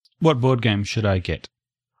What board game should I get?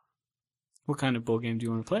 What kind of board game do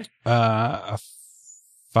you want to play? A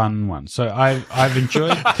fun one. So I've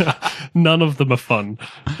enjoyed. None of them are fun.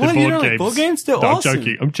 Well, you don't like board games? They're awesome.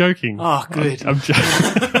 I'm joking. Oh, good. I'm joking.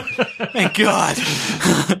 Thank God.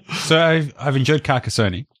 So I've enjoyed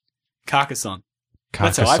Carcassonne. Carcassonne.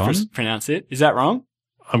 That's how I pronounce it. Is that wrong?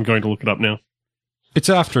 I'm going to look it up now. It's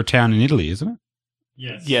after a town in Italy, isn't it?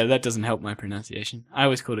 Yes. Yeah, that doesn't help my pronunciation. I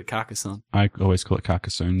always called it Carcassonne. I always call it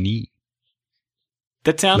Carcassonne.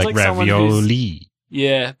 That sounds like someone ravioli.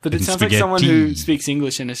 Yeah, but it And sounds like someone who spaghetti. speaks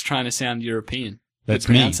English and is trying to sound European. That's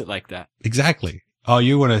They pronounce me. it like that. Exactly. Oh,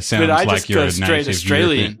 you want to sound But I like just you're go a straight native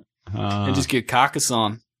Australian European. and just go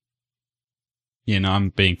Carcassonne. Yeah, no, I'm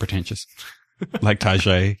being pretentious. Like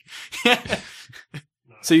Tajay.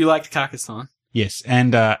 So you liked Carcassonne? Yes,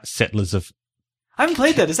 and Settlers of I haven't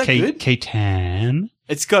played that. Is that good? Catan.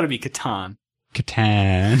 It's got to be Catan.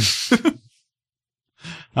 Catan.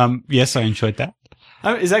 Yes, I enjoyed that.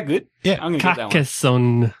 Is that good? Yeah. I'm going to get that one.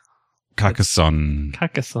 Carcassonne. Carcassonne.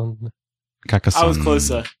 Carcassonne. Carcassonne. I was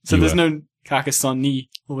closer. So You there's were. no Carcassonne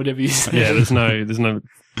or whatever you say. Yeah, there's no. There's no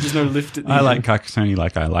lift at the I end. like Carcassonne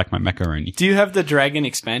like I like my macaroni. Do you have the Dragon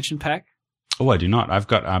expansion pack? Oh, I do not. I've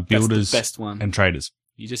got builders That's the best one. and traders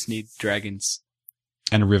You just need dragons.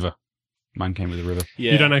 and a river. Mine came with a river.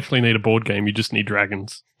 Yeah. You don't actually need a board game. You just need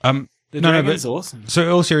dragons. The no, dragon but- is awesome. So,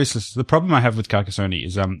 all seriousness, the problem I have with Carcassonne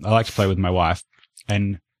is I like to play with my wife,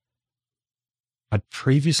 and I'd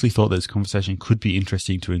previously thought this conversation could be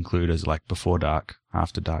interesting to include as like before dark,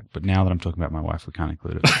 after dark, but now that I'm talking about my wife, we can't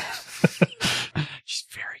include it. She's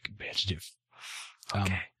very competitive.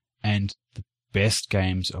 Okay. And the best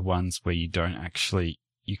games are ones where you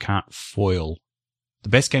can't foil. The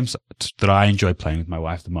best games that I enjoy playing with my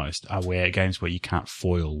wife the most are games where you can't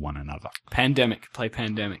foil one another. Pandemic. Play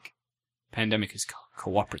Pandemic. Pandemic is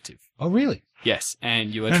cooperative. Oh, really? Yes,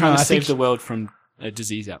 and you are No, trying no, to I think save the world from a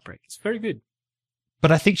disease outbreak. It's very good.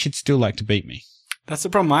 But I think she'd still like to beat me. That's the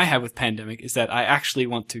problem I have with Pandemic, is that I actually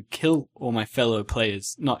want to kill all my fellow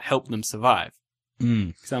players, not help them survive.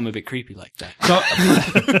 Because I'm a bit creepy like that.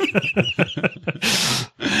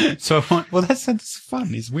 Well, that's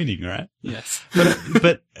fun. Is winning, right? Yes.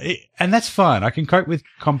 And that's fine. I can cope with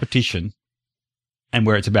competition and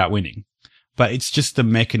where it's about winning, but it's just the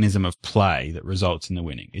mechanism of play that results in the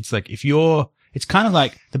winning. It's like it's kind of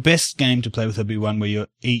like the best game to play with will be one where you're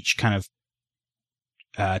each kind of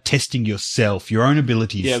testing yourself, your own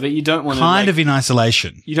abilities. Yeah, but you don't want to kind of in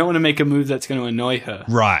isolation. You don't want to make a move that's going to annoy her.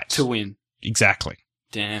 Right. To win. Exactly.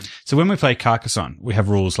 Damn. So when we play Carcassonne, we have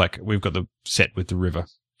rules like we've got the set with the river.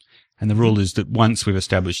 And the rule is that once we've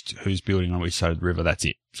established who's building on which side of the river, that's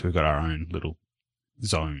it. So we've got our own little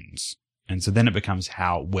zones. And so then it becomes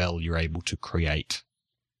how well you're able to create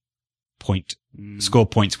score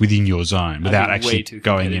points within your zone without actually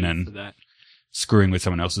going in and screwing with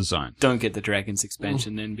someone else's zone. Don't get the Dragons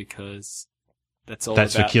expansion then, because that's all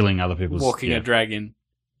That's about for killing other people's... walking a dragon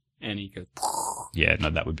and he goes... Yeah, no,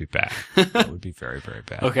 that would be bad. That would be very, very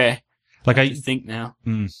bad. Okay. Like I think now.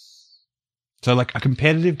 So like a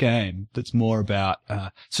competitive game that's more about,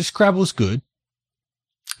 so Scrabble's good.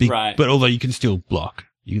 Right. But although you can still block,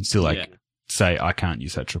 you can still say, I can't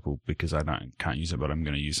use that triple because I can't use it, but I'm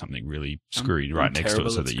going to use something really screwy right next to it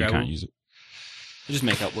so that you can't use it. I just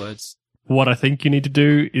make up words. What I think you need to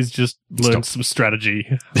do is just learn some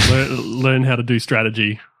strategy. learn how to do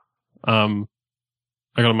strategy.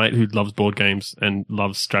 I got a mate who loves board games and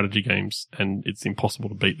loves strategy games, and it's impossible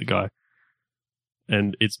to beat the guy.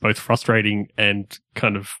 And it's both frustrating and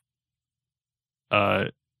kind of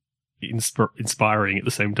inspiring at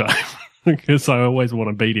the same time. Because I always want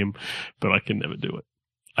to beat him, but I can never do it.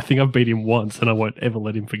 I think I've beat him once, and I won't ever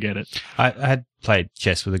let him forget it. I had played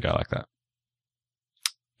chess with a guy like that.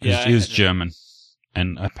 Yeah, he was German,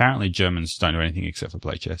 and apparently Germans don't do anything except for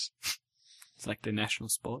play chess. It's like the national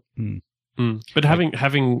sport. But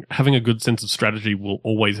having a good sense of strategy will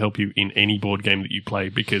always help you in any board game that you play,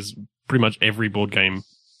 because pretty much every board game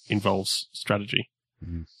involves strategy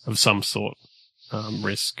of some sort.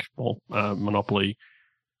 Risk, Monopoly,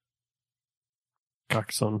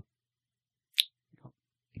 Carcassonne.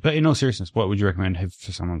 But in all seriousness, what would you recommend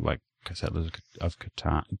for someone like Settlers of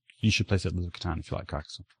Catan? You should play Settlers of Catan if you like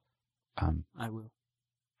Carcassonne. I will.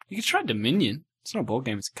 You could try Dominion. It's not a board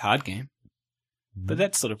game, it's a card game. But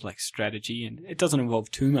that's sort of like strategy, and it doesn't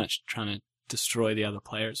involve too much trying to destroy the other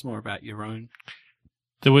player. It's more about your own.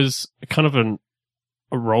 There was kind of a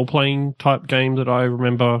role-playing type game that I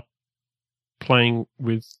remember playing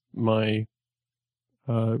with my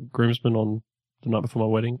groomsmen on the night before my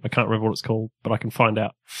wedding. I can't remember what it's called, but I can find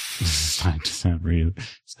out. It's starting to sound real.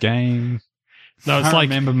 It's game. No, it's I like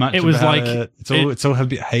remember much. it was about like it. It's all a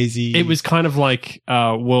bit hazy. it was kind of like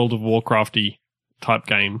World of Warcrafty type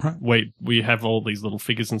game Right. where we have all these little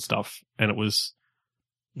figures and stuff, and it was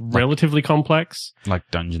relatively complex. like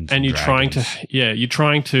Dungeons, And and you're trying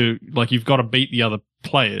to like you've got to beat the other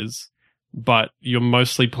players, but you're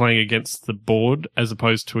mostly playing against the board as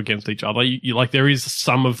opposed to against each other. You like there is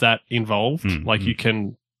some of that involved. Like you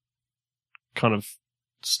can kind of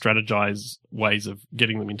strategize ways of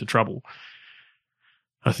getting them into trouble.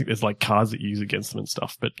 I think there's like cards that you use against them and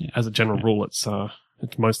stuff, but as a general rule, it's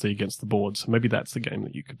mostly against the board. So maybe that's the game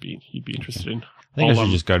that you'd be interested in. I think I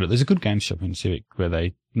should just go to. There's a good game shop in Civic where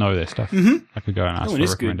they know their stuff. Mhm. I could go and ask Oh, it for a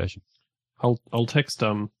is good. recommendation. I'll text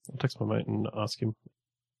my mate and ask him.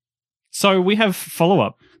 So we have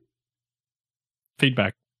follow-up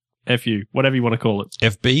feedback, FU, whatever you want to call it.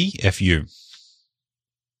 FB, FU.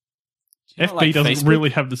 Do you not FB like doesn't Facebook? really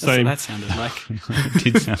have the That's what same. that sounded like. It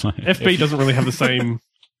did sound like FB doesn't really have the same.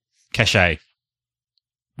 Cachet.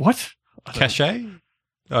 What? Cachet?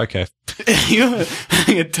 Okay. You're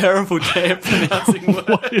having a terrible day of pronouncing words.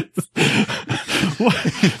 What is? What?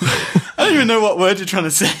 I don't even know what word you're trying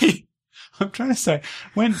to say. I'm trying to say,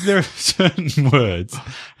 when there are certain words,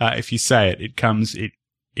 if you say it,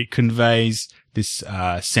 it conveys this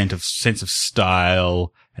sense of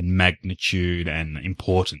style and magnitude and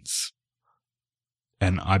importance.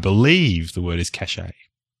 And I believe the word is cachet.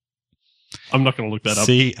 I'm not going to look that up.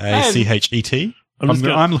 Cachet.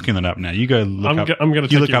 I'm looking that up now. You go look up. I'm going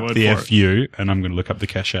to You take look your up word the for it. FU, and I'm going to look up the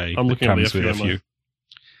cachet. I'm looking that at the comes with FU. FU.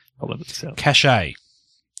 I'll let it sound. Cachet.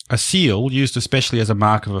 A seal used especially as a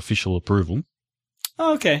mark of official approval.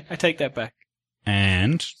 Oh, okay, I take that back.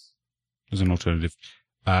 And there's an alternative,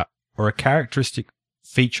 or a characteristic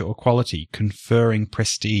feature or quality conferring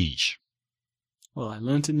prestige. Well, I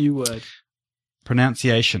learnt a new word.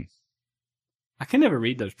 Pronunciation. I can never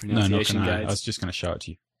read those No, not pronunciation gonna. I guides. was just going to show it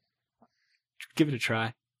to you. Give it a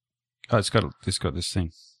try. Oh, it's got this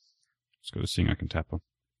thing. It's got this thing I can tap on.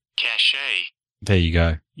 Cachet. There you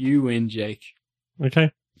go. You win, Jake.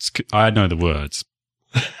 Okay. I know the words.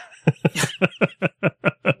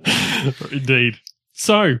 Indeed.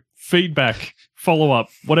 So, feedback, follow up,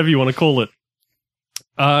 whatever you want to call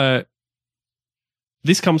it.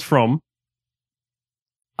 This comes from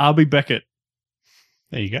Arby Beckett.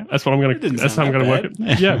 There you go. That's what I'm going It didn't to. That's how I'm sound going to that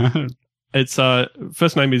work it. Yeah. It's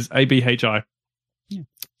first name is ABHI. Yeah.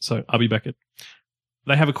 So Arby Beckett.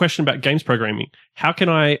 They have a question about games programming. How can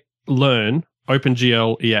I learn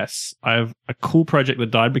OpenGL ES? I have a cool project that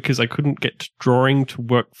died because I couldn't get drawing to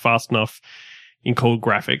work fast enough in Cold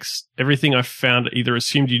Graphics. Everything I found either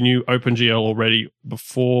assumed you knew OpenGL already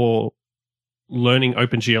before learning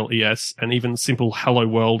OpenGL ES, and even simple Hello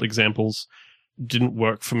World examples didn't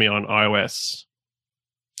work for me on iOS.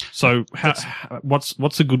 So,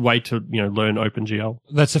 what's a good way to learn OpenGL?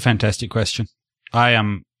 That's a fantastic question. I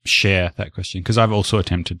share that question because I've also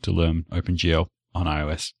attempted to learn OpenGL on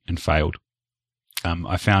iOS and failed.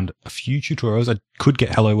 I found a few tutorials. I could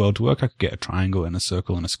get Hello World to work. I could get a triangle and a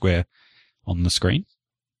circle and a square on the screen.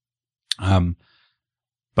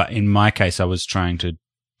 But in my case, I was trying to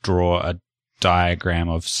draw a diagram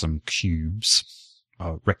of some cubes,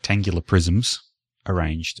 rectangular prisms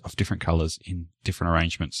arranged of different colors in different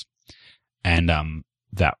arrangements. And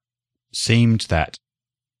that seemed that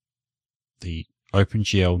the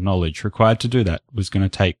OpenGL knowledge required to do that was going to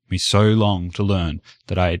take me so long to learn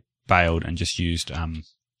that I bailed and just used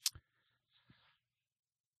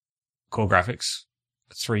Core Graphics,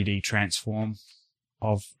 a 3D transform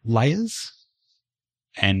of layers,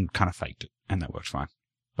 and kind of faked it, and that worked fine.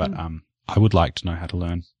 But I would like to know how to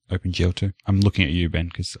learn OpenGL too. I'm looking at you, Ben,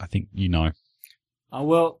 because I think you know. Oh,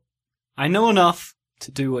 well, I know enough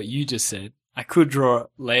to do what you just said. I could draw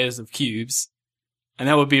layers of cubes, and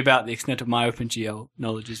that would be about the extent of my OpenGL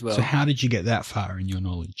knowledge as well. So how did you get that far in your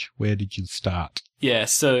knowledge? Where did you start? Yeah,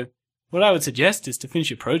 so what I would suggest is to finish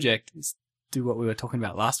your project is do what we were talking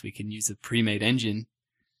about last week and use a pre-made engine,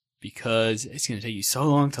 because it's going to take you so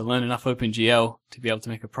long to learn enough OpenGL to be able to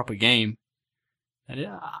make a proper game. And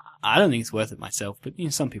I don't think it's worth it myself, but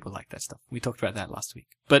some people like that stuff. We talked about that last week.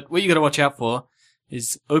 But what you got to watch out for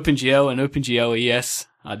is OpenGL and OpenGL ES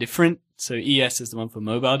are different. So ES is the one for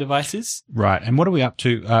mobile devices. Right. And what are we up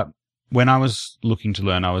to? When I was looking to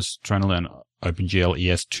learn, I was trying to learn OpenGL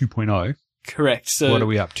ES 2.0. Correct. So what are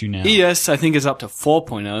we up to now? ES, I think, is up to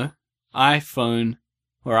 4.0. iPhone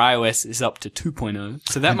or iOS is up to 2.0.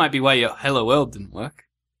 So that might be why your Hello World didn't work,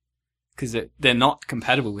 because they're not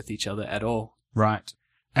compatible with each other at all. Right.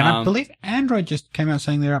 And I believe Android just came out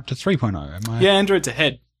saying they're up to 3.0. Am I? Yeah, Android's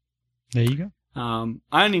ahead. There you go.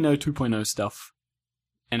 I only know 2.0 stuff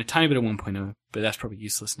and a tiny bit of 1.0, but that's probably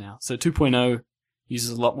useless now. So 2.0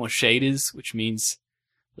 uses a lot more shaders, which means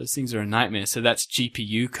those things are a nightmare. So that's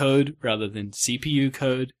GPU code rather than CPU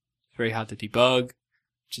code. Very hard to debug,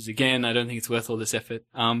 which is, again, I don't think it's worth all this effort.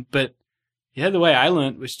 But yeah, the way I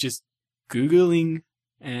learned was just Googling,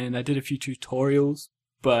 and I did a few tutorials.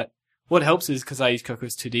 But what helps is, because I use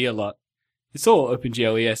Cocos 2D a lot, it's all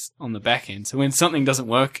OpenGL ES on the back end. So when something doesn't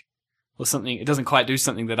work, or it doesn't quite do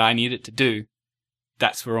something that I need it to do,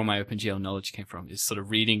 that's where all my OpenGL knowledge came from, is sort of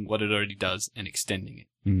reading what it already does and extending it.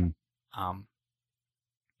 Mm-hmm.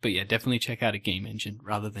 But yeah, definitely check out a game engine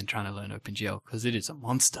rather than trying to learn OpenGL, because it is a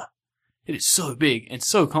monster. It is so big and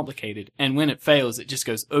so complicated, and when it fails, it just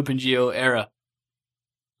goes OpenGL error.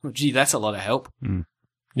 Oh, gee, that's a lot of help. Mm.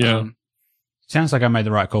 Yeah. Sounds like I made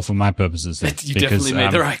the right call for my purposes. You definitely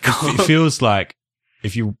made the right call. It feels like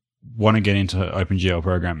if you want to get into OpenGL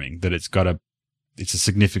programming, that it's a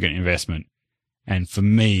significant investment. And for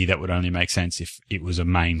me, that would only make sense if it was a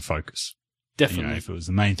main focus. Definitely. If it was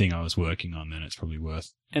the main thing I was working on, then it's probably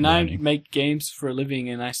worth And learning. I make games for a living,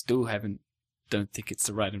 and I still don't think it's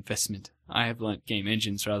the right investment. I have learnt game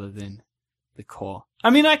engines rather than the core. I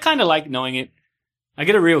mean, I kind of like knowing it. I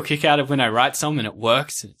get a real kick out of when I write some and it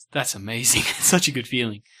works. That's amazing. It's such a good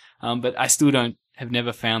feeling. But I still have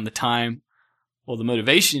never found the time or the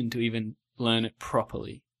motivation to even learn it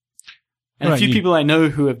properly. And Right, a few people I know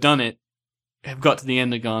who have done it have got to the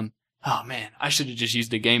end and gone, oh man, I should have just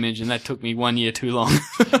used a game engine. That took me 1 year too long.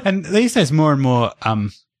 And these days, more and more,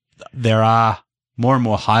 there are more and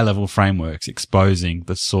more high-level frameworks exposing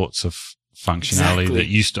the sorts of functionality Exactly. that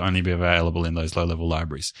used to only be available in those low-level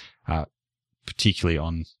libraries, particularly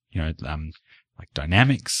on, like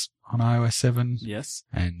Dynamics on iOS 7 Yes.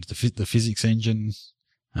 and the physics engine,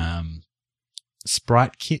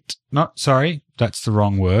 SpriteKit. That's the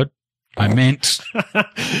wrong word. I meant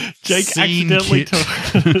Jake Scene accidentally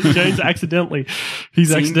kit. James accidentally he's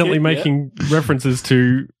Scene accidentally kit, making references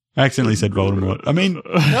to I accidentally said Voldemort. I mean,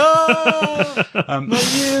 My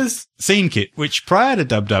ears. SceneKit, which prior to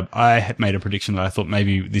DubDub, I had made a prediction that I thought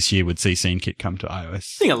maybe this year would see SceneKit come to I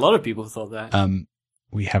iOS. think a lot of people thought that.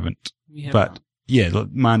 We haven't. We have But not. yeah,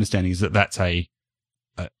 look, my understanding is that that's an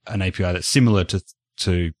API that's similar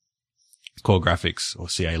to core graphics or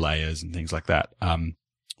CA layers and things like that,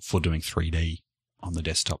 for doing 3D on the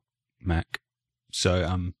desktop Mac.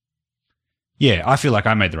 So, yeah, I feel like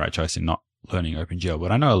I made the right choice in not learning OpenGL,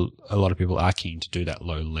 but I know a lot of people are keen to do that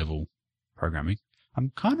low level programming.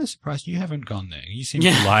 I'm kind of surprised you haven't gone there. You seem to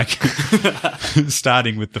like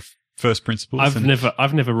starting with the first principles.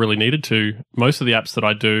 I've never really needed to. Most of the apps that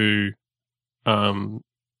I do, the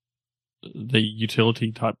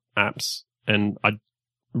utility type apps, and I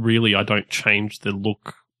don't change the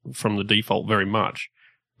look from the default very much.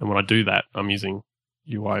 And when I do that, I'm using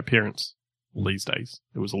UI appearance these days.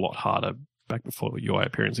 It was a lot harder back before UI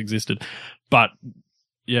appearance existed. But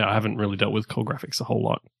yeah, I haven't really dealt with core graphics a whole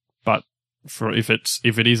lot. But if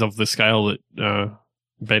it is of the scale that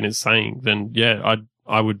Ben is saying, then yeah,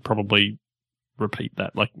 I would probably repeat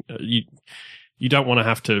that. Like you don't want to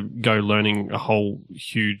have to go learning a whole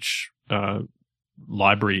huge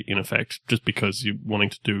library in effect just because you're wanting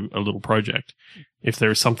to do a little project. If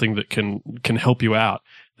there is something that can help you out,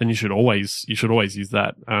 then you should always use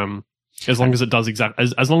that. As long as it does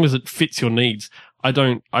as long as it fits your needs.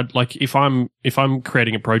 If I'm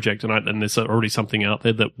creating a project and there's already something out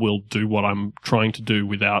there that will do what I'm trying to do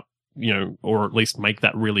without, or at least make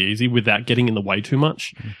that really easy without getting in the way too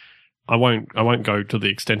much. I won't go to the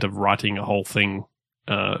extent of writing a whole thing,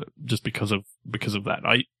 just because of that.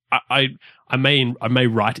 I may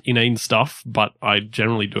write inane stuff, but I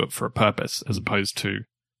generally do it for a purpose as opposed to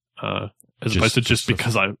just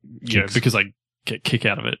because I get a kick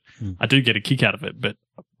out of it. I do get a kick out of it, but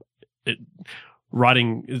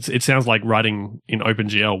it sounds like writing in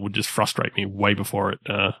OpenGL would just frustrate me way before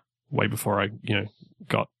I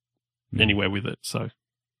got anywhere with it. So.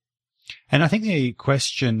 And I think the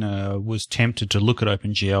question was tempted to look at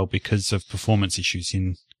OpenGL because of performance issues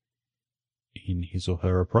in his or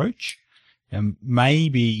her approach.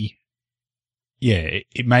 Maybe, yeah,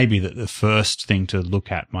 it may be that the first thing to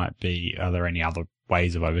look at might be, are there any other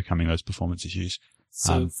ways of overcoming those performance issues?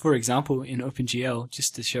 So, for example, in OpenGL,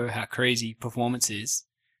 just to show how crazy performance is,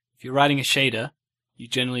 if you're writing a shader, you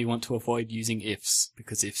generally want to avoid using ifs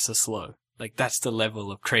because ifs are slow. Like, that's the level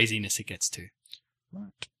of craziness it gets to.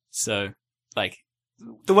 Right. So, like,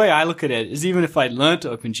 the way I look at it is even if I learnt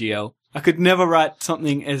OpenGL, I could never write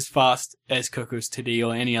something as fast as Cocos 2D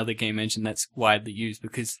or any other game engine that's widely used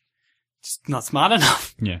because it's not smart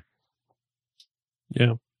enough. Yeah.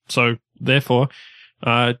 Yeah. So, therefore,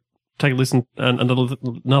 take a listen,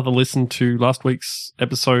 another listen to last week's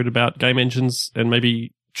episode about game engines and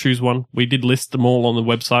maybe choose one. We did list them all on the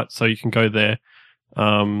website, so you can go there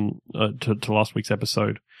to last week's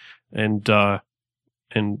episode and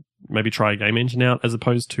maybe try a game engine out as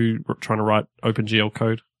opposed to trying to write OpenGL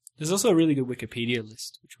code. There's also a really good Wikipedia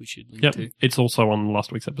list, which we should link Yep, to. it's also on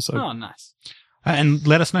last week's episode. Oh, nice. And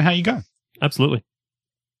let us know how you go. Absolutely.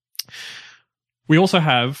 We also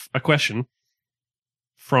have a question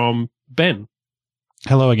from Ben.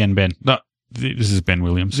 Hello again, Ben. No, this is Ben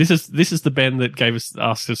Williams. This is the Ben that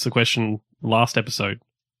asked us the question last episode.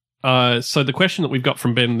 So the question that we've got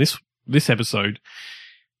from Ben this episode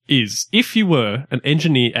is: if you were an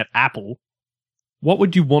engineer at Apple, what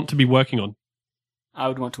would you want to be working on? I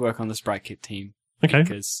would want to work on the SpriteKit team. Okay.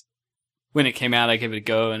 Because when it came out, I gave it a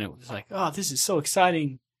go, and it was like, oh, this is so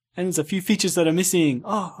exciting. And there's a few features that are missing.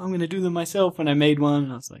 Oh, I'm going to do them myself. And I made one,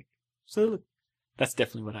 and I was like, so look, that's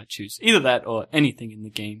definitely what I'd choose. Either that or anything in the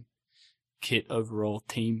game kit overall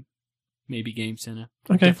team, maybe Game Center.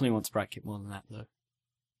 Okay. Definitely want SpriteKit more than that, though.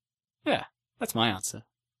 Yeah, that's my answer.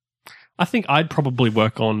 I think I'd probably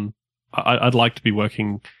work on. I'd like to be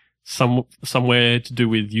working somewhere to do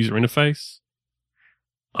with user interface.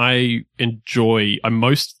 I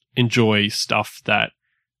most enjoy stuff that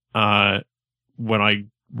when I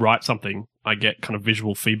write something, I get kind of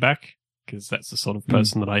visual feedback because that's the sort of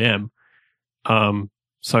person that I am.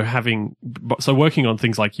 So working on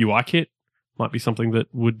things like UIKit might be something that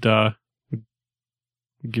would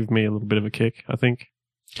give me a little bit of a kick, I think.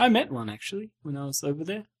 I met one, actually, when I was over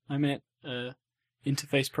there. I met an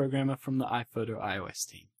interface programmer from the iPhoto iOS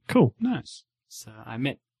team. Cool. Nice. So I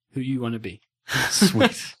met who you want to be.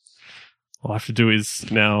 Sweet. All I have to do is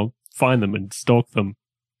now find them and stalk them.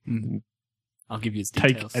 I'll give you his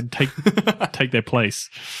details. Take their place.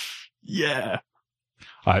 Yeah.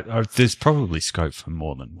 There's probably scope for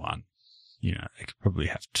more than one. You know, they could probably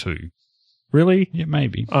have two. Really? Yeah,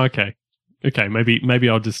 maybe. Okay. Maybe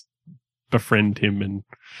I'll just befriend him and.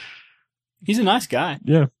 He's a nice guy.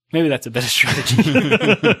 Yeah. Maybe that's a better strategy.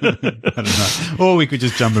 I don't know. Or we could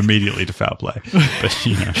just jump immediately to foul play. But,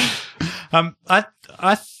 you know.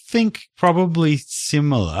 I think probably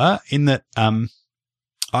similar in that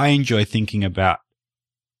I enjoy thinking about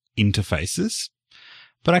interfaces,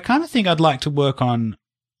 but I kind of think I'd like to work on,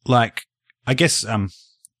 like, I guess UIKit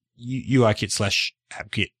 /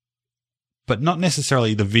 AppKit, but not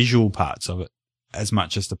necessarily the visual parts of it as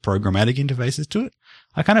much as the programmatic interfaces to it.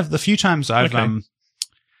 I kind of, the few times I've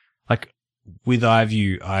like with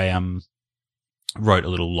iView, I wrote a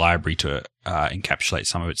little library to encapsulate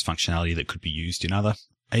some of its functionality that could be used in other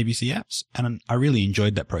ABC apps. And I really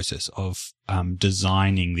enjoyed that process of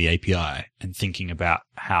designing the API and thinking about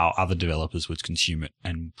how other developers would consume it.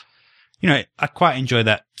 And, you know, I quite enjoy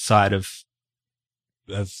that side of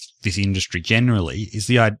this industry generally. Is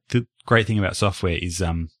the great thing about software is,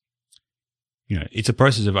 you know, it's a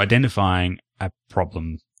process of identifying a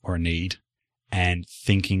problem or a need and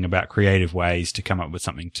thinking about creative ways to come up with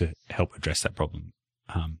something to help address that problem.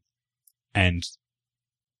 And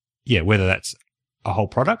yeah, whether that's a whole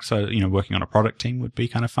product. So, you know, working on a product team would be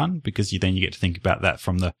kind of fun because then you get to think about that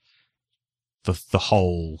from the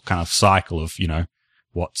whole kind of cycle of, you know,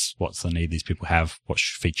 what's the need these people have? What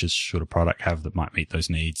features should a product have that might meet those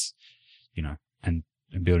needs, you know, and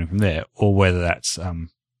building from there, or whether that's,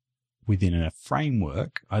 within a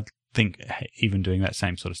framework. I think even doing that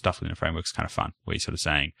same sort of stuff within a framework is kind of fun, where you're sort of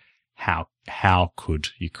saying, how could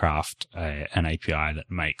you craft an API that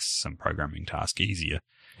makes some programming task easier?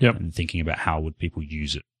 Yep. And thinking about how would people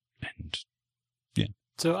use it. And yeah.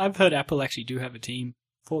 So I've heard Apple actually do have a team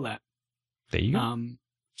for that. There you go. I'm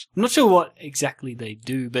not sure what exactly they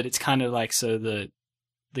do, but it's kind of like, so the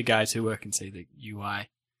guys who work in, say, the UI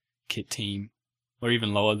kit team, or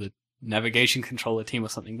even lower, the navigation controller team or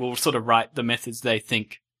something, will sort of write the methods they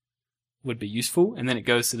think would be useful, and then it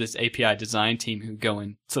goes to this API design team who go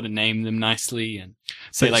and sort of name them nicely and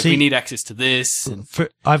say, But like, we need access to this. And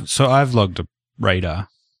I've logged a radar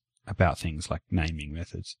about things like naming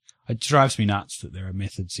methods. It drives me nuts that there are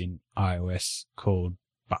methods in iOS called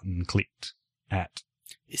button clicked at.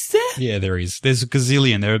 Is there? Yeah, there is. There's a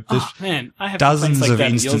gazillion. There's man, I have dozens complaints like of that,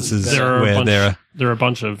 but yours is instances better. where there are a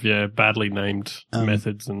bunch of badly named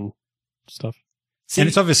methods and stuff. See, and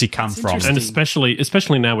it's obviously come it's from. And interesting.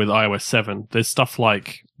 especially now with iOS 7, there's stuff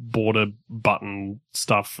like border button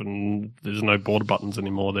stuff, and there's no border buttons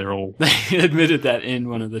anymore. They're all They admitted that in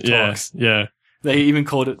one of the talks. Yeah. They even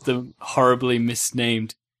called it the horribly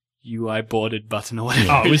misnamed UI bordered button or whatever.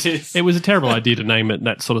 Oh, it is. it was a terrible idea to name it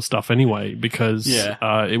that sort of stuff anyway, because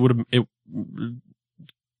it would have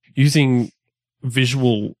using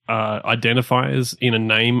visual identifiers in a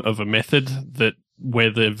name of a method where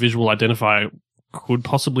the visual identifier could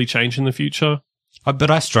possibly change in the future.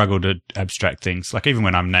 But I struggle to abstract things. Like even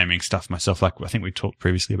when I'm naming stuff myself, like I think we talked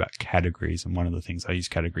previously about categories, and one of the things I use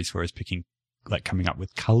categories for is coming up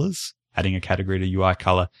with colors, adding a category to UI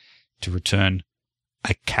color to return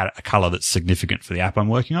a color that's significant for the app I'm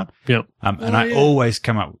working on. Yeah. I always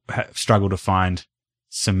struggle to find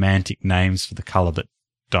semantic names for the color that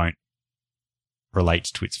don't relate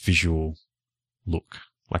to its visual look.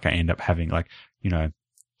 Like I end up having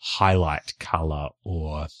highlight color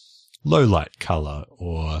or low light color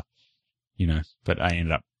or, but I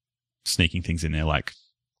ended up sneaking things in there like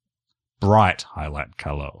bright highlight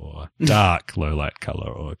color or dark low light color,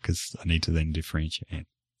 or because I need to then differentiate.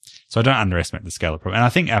 So I don't underestimate the scale of problem. And I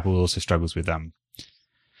think Apple also struggles with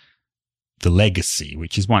the legacy,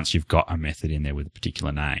 which is once you've got a method in there with a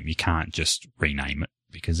particular name, you can't just rename it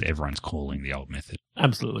because everyone's calling the old method.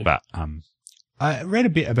 Absolutely. But I read a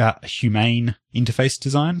bit about humane interface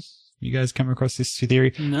design. You guys come across this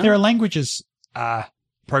theory? No. There are languages,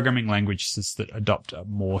 programming languages that adopt a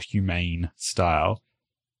more humane style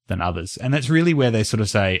than others. And that's really where they sort of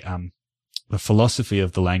say the philosophy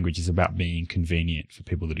of the language is about being convenient for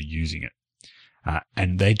people that are using it.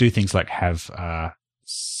 And they do things like have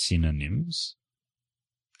synonyms.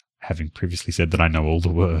 Having previously said that I know all the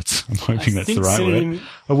words, I'm hoping that's the right word.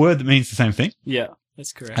 A word that means the same thing. Yeah,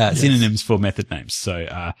 that's correct. Synonyms for method names.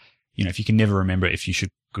 So, if you can never remember if you should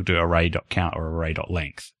do array.count or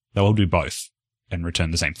array.length, they'll all do both and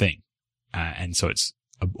return the same thing. And so it's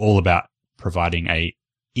all about providing a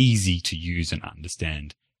easy to use and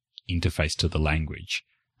understand interface to the language,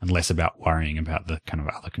 and less about worrying about the kind of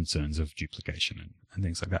other concerns of duplication and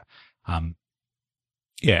things like that. And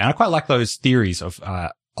I quite like those theories of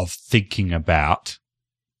thinking about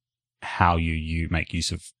how you make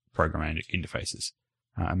use of programmatic interfaces,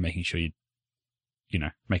 and making sure you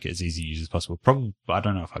make it as easy to use as possible. Probably, but I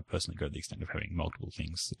don't know if I'd personally go to the extent of having multiple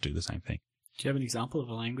things that do the same thing. Do you have an example of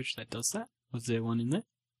a language that does that? Was there one in there?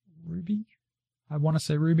 Ruby? I want to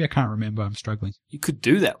say Ruby. I can't remember. I'm struggling. You could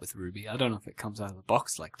do that with Ruby. I don't know if it comes out of the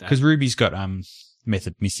box like that. Because Ruby's got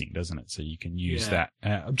method missing, doesn't it? So you can use that.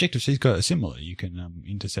 Objective-C's got a similar. You can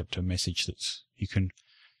intercept a message you can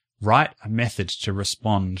write a method to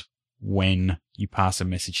respond when you pass a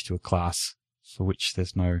message to a class for which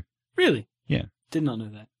there's no... Really? Yeah. Did not know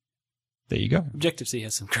that. There you go. Objective-C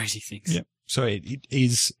has some crazy things. Yeah. So it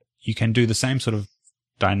is, you can do the same sort of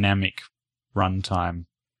dynamic runtime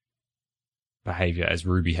behavior as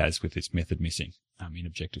Ruby has with its method missing in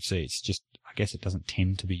Objective-C. It's just, I guess it doesn't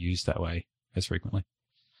tend to be used that way as frequently.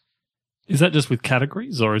 Is that just with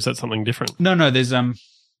categories, or is that something different? No, there's,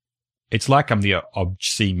 it's like the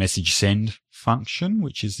Obj-C message send function,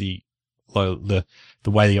 which is the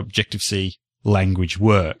way the Objective-C language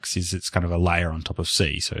works is it's kind of a layer on top of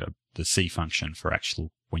C. So the C function for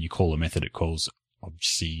when you call a method, it calls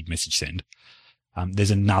Obj-C message send.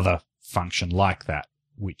 There's another function like that,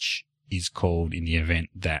 which is called in the event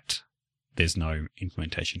that there's no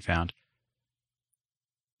implementation found.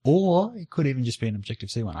 Or it could even just be an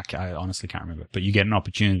Objective-C one. I honestly can't remember. But you get an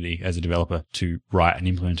opportunity as a developer to write an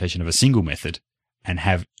implementation of a single method and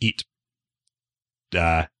have it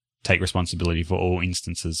take responsibility for all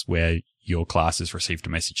instances where your class has received a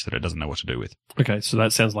message that it doesn't know what to do with. Okay, so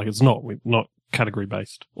that sounds like it's not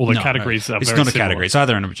category-based. Although categories are very It's not a similar. category. It's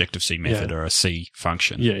either an Objective-C method or a C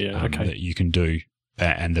function okay. that you can do,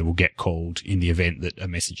 and that will get called in the event that a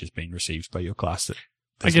message has been received by your class. That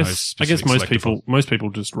I guess most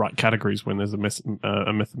people just write categories when there's a method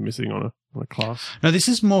missing on a class. No, this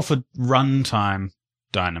is more for runtime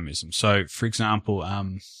dynamism. So, for example, I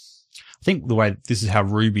think this is how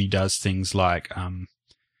Ruby does things like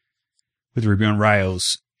with Ruby on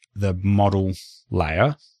Rails, the model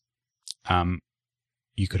layer.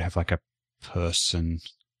 You could have like a person,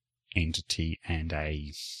 entity, and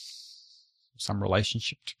some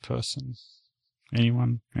relationship to person.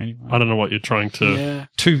 Anyone? I don't know what you're trying to... Yeah.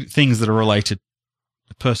 Two things that are related,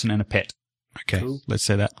 a person and a pet. Okay, Cool. Let's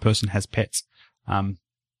say that person has pets. And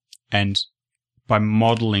by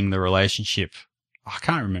modeling the relationship, I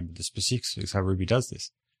can't remember the specifics how Ruby does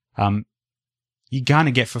this. You're going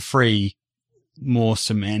to get for free more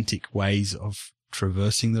semantic ways of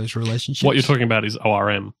traversing those relationships. What you're talking about is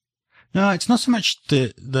ORM. No, it's not so much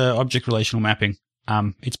the object relational mapping.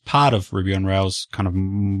 It's part of Ruby on Rails kind of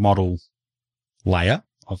model layer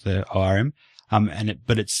of the ORM.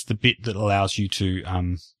 But it's the bit that allows you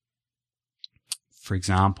to, for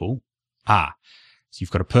example, so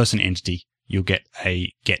you've got a person entity, you'll get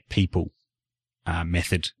a get people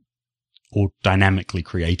method or dynamically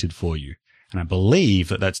created for you. And I believe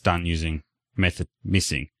that that's done using method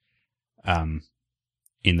missing,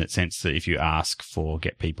 in that sense that if you ask for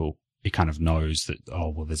get people, it kind of knows that, oh,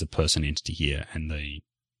 well, there's a person entity here and the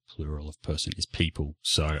plural of person is people.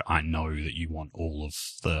 So I know that you want all of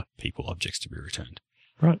the people objects to be returned.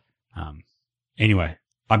 Right. Anyway,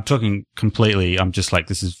 I'm talking completely, I'm just like,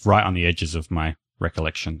 this is right on the edges of my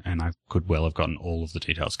recollection and I could well have gotten all of the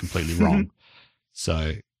details completely wrong.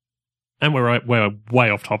 So. And we're way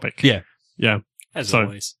off topic. Yeah. Yeah. As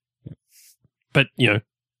always. But,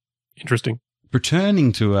 interesting.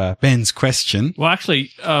 Returning to Ben's question. Well,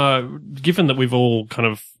 actually, given that we've all kind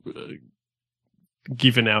of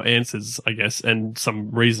given our answers, I guess, and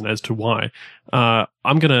some reason as to why,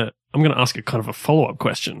 I'm gonna ask a kind of a follow-up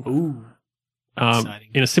question. Ooh,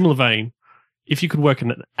 exciting. In a similar vein, if you could work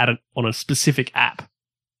on a specific app,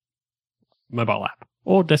 mobile app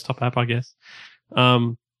or desktop app, I guess,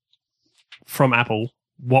 from Apple,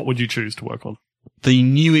 what would you choose to work on? The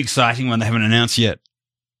new exciting one they haven't announced yet.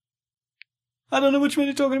 I don't know which one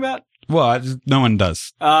you're talking about. Well, no one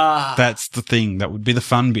does. Ah. That's the thing. That would be the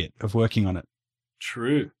fun bit of working on it.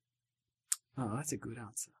 True. Oh, that's a good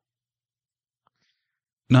answer.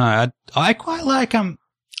 No, I quite like,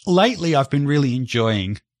 lately I've been really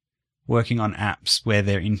enjoying working on apps where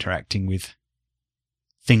they're interacting with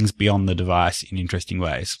things beyond the device in interesting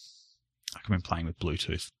ways. Like I've been playing with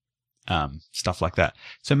Bluetooth, stuff like that.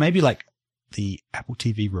 So maybe like the Apple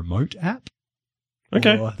TV remote app.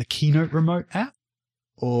 Okay. Or the Keynote remote app.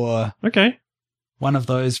 Or okay, one of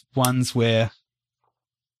those ones where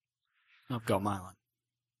I've got my one.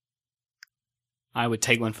 I would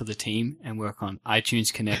take one for the team and work on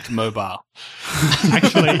iTunes Connect mobile.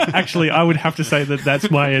 actually, I would have to say that that's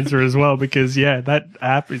my answer as well because that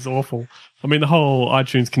app is awful. I mean, the whole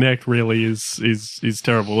iTunes Connect really is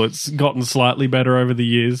terrible. It's gotten slightly better over the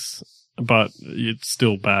years, but it's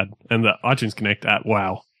still bad. And the iTunes Connect app,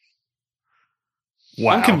 wow.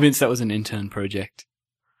 I'm convinced that was an intern project.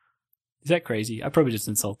 Is that crazy? I probably just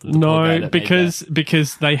insulted the poor guy that made that.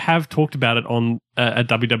 because they have talked about it on at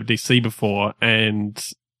WWDC before, and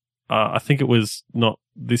I think it was not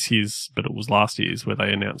this year's, but it was last year's where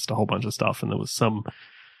they announced a whole bunch of stuff, and there was some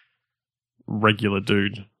regular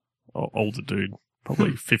dude, or older dude,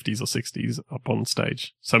 probably 50s or 60s, up on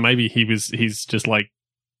stage. So maybe he's just like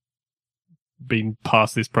been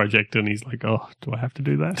past this project, and he's like, oh, do I have to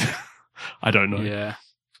do that? I don't know. Yeah.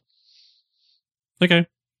 Okay.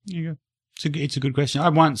 There you go. It's a good question. I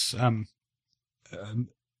once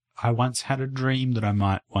had a dream that I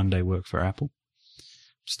might one day work for Apple.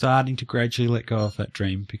 Starting to gradually let go of that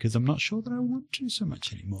dream because I'm not sure that I want to so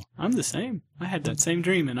much anymore. I'm the same. I had that same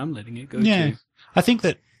dream and I'm letting it go Yeah. too. I think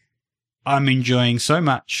that I'm enjoying so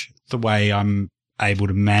much the way I'm able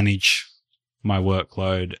to manage my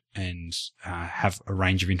workload and have a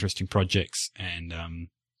range of interesting projects and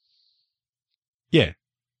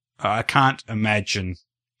I can't imagine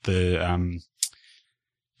the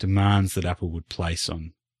demands that Apple would place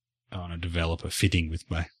on a developer fitting with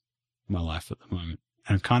my life at the moment.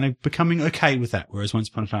 And I'm kind of becoming okay with that, whereas once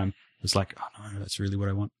upon a time it was like, oh no, that's really what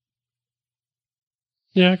I want.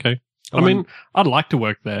 Yeah, okay. I mean, I'd like to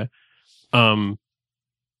work there. I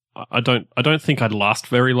don't think I'd last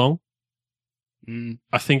very long.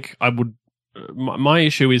 I think I would. My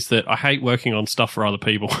issue is that I hate working on stuff for other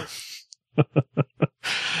people.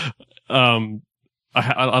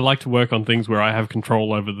 I like to work on things where I have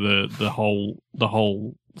control over the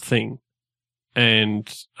whole thing, and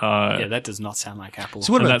that does not sound like Apple.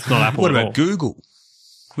 So what about that's not Apple? What at about all. Google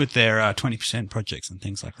with their 20% projects and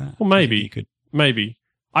things like that? Well, maybe you could. Maybe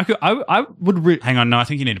I could. I would. Hang on, no, I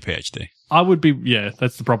think you need a PhD. I would be. Yeah,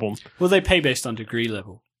 that's the problem. Well, they pay based on degree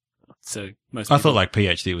level, so most. I thought like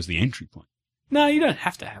PhD was the entry point. No, you don't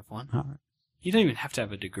have to have one. All right. You don't even have to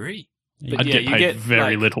have a degree. But I'd get you paid get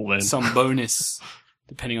very little then. Some bonus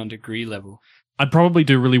depending on degree level. I'd probably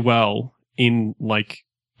do really well in like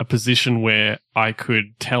a position where I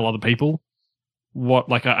could tell other people what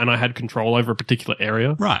and I had control over a particular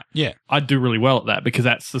area. Right. Yeah. I'd do really well at that because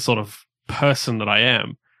that's the sort of person that I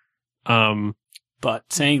am. But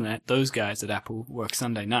saying that, those guys at Apple work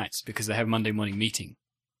Sunday nights because they have Monday morning meeting.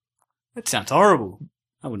 That sounds horrible.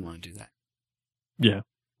 I wouldn't want to do that. Yeah.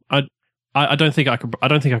 I don't think I could. I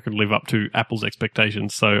don't think I could live up to Apple's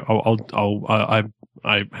expectations. So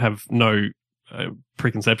I have no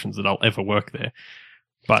preconceptions that I'll ever work there.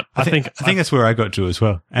 But I think that's where I got to as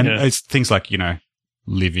well. And Yeah. it's things like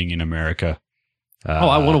living in America.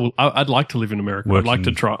 I'd like to live in America. I'd like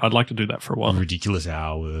to working try. I'd like to do that for a while. ridiculous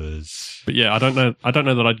hours. But yeah, I don't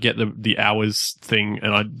know that I'd get the hours thing,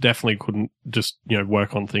 and I definitely couldn't just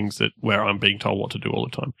work on things where I'm being told what to do all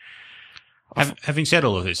the time. Having said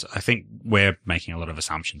all of this, I think we're making a lot of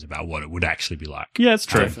assumptions about what it would actually be like. Yeah, it's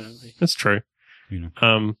true. Definitely. That's true.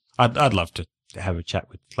 I'd love to have a chat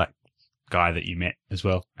with like guy that you met as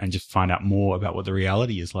well and just find out more about what the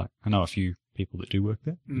reality is like. I know a few people that do work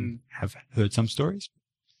there and have heard some stories.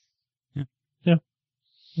 Yeah.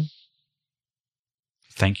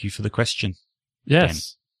 Thank you for the question.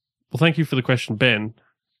 Yes. Well, thank you for the question, Ben.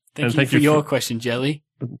 Thank you for your question, Jelly.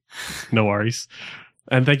 No worries.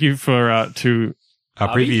 And thank you for to Our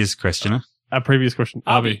Arby? previous questioner. our previous question,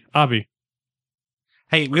 Arby. Arby.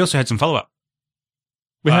 Hey, we also had some follow-up.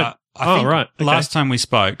 We had. I think right. Okay. last time we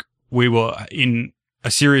spoke, we were in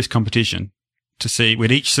a serious competition to see,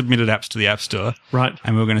 we'd each submitted apps to the App Store, Right.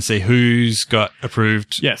 and we were going to see who's got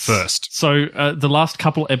approved Yes. first. So the last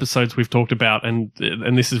couple episodes we've talked about, and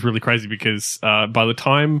this is really crazy because by the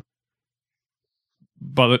time,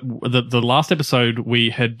 by the last episode,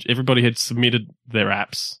 everybody had submitted their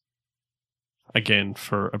apps again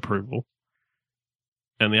for approval,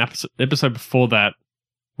 and the episode before that,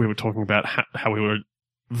 we were talking about how we were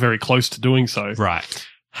very close to doing so. Right.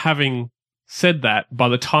 Having said that, by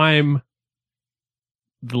the time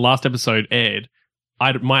the last episode aired,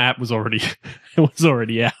 my app was already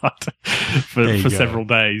out for There you go. several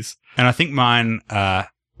days. And I think mine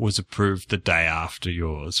was approved the day after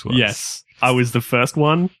yours was. Yes, I was the first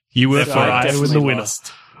one. You were Therefore, I first. was the winner.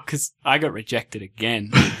 Because I got rejected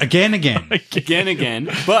again. Again. Again.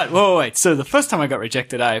 But, wait. So the first time I got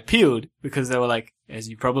rejected, I appealed because they were like, as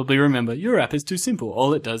you probably remember, your app is too simple.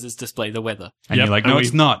 All it does is display the weather. And Yep, you're like, and no, we-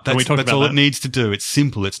 it's not. and we That's talked about all that. it needs to do. It's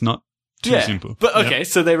simple. It's not too simple. But okay,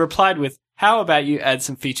 so they replied with, how about you add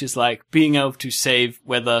some features like being able to save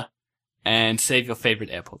weather and save your favorite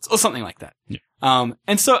airports or something like that. Yeah.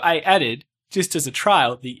 And so I added, just as a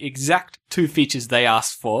trial, the exact two features they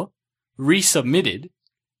asked for, resubmitted,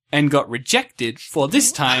 and got rejected for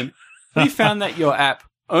this time. We found that your app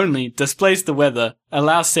only displays the weather,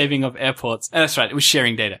 allows saving of airports. And that's right, it was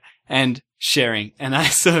sharing data and sharing. And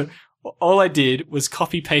so all I did was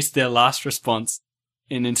copy paste their last response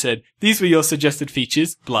in and said, these were your suggested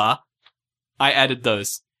features, blah. I added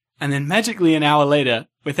those. And then magically an hour later,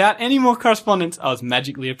 without any more correspondence, I was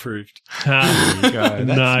magically approved. There you go.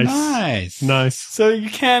 That's nice. Nice. So you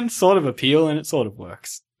can sort of appeal and it sort of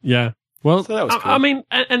works. Yeah. Well, So that was cool. I mean,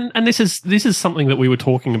 and this is something that we were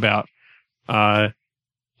talking about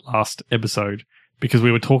last episode, because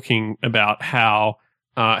we were talking about how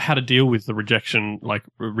to deal with the rejection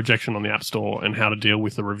on the App Store and how to deal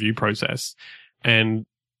with the review process. And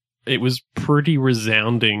it was pretty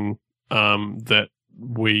resounding that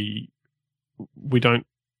we don't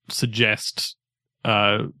suggest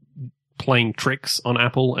playing tricks on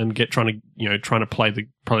Apple and trying to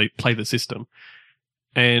play the system.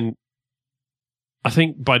 And I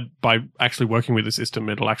think by actually working with the system,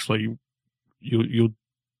 it'll actually you'll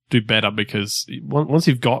do better, because once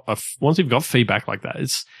you've got feedback like that,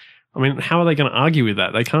 how are they going to argue with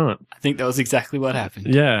that? They can't. I think that was exactly what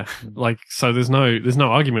happened. Yeah, so there's no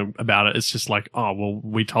argument about it. It's just like, oh well,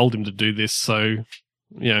 we told him to do this, so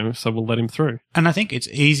so we'll let him through. And I think it's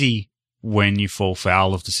easy when you fall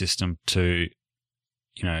foul of the system to,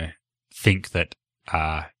 think that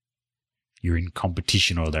you're in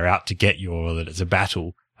competition or they're out to get you or that it's a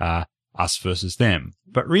battle, us versus them.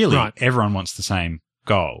 But really, Right. Everyone wants the same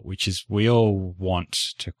goal, which is we all want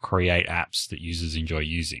to create apps that users enjoy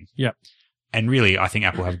using. Yep. And really, I think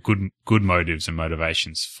Apple have good motives and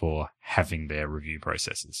motivations for having their review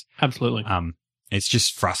processes. Absolutely. It's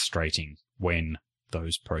just frustrating when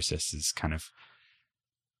those processes kind of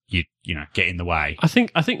get in the way. I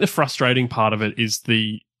think the frustrating part of it is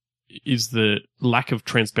the lack of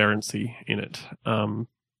transparency in it.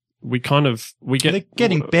 They're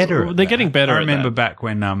getting better. At They're that. getting better. I at remember that. back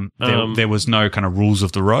when there was no kind of rules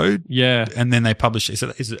of the road, Yeah, and then they published. Is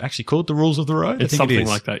it actually called the rules of the road? it's I think it something is.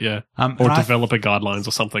 like that. Yeah, or or developer guidelines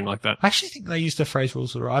or something like that. I actually think they used the phrase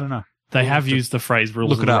rules of the road. I don't know. They We'll have to used the phrase "rules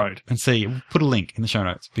look of it the up road." and see. We'll put a link in the show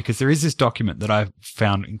notes because there is this document that I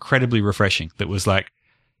found incredibly refreshing. That was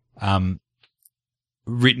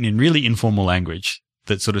written in really informal language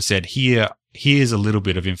that sort of said, here's a little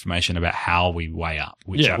bit of information about how we weigh up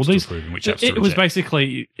which apps to approve and which apps to It was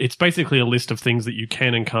reject. it's basically a list of things that you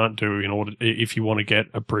can and can't do in order if you want to get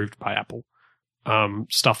approved by Apple.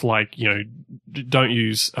 Stuff like don't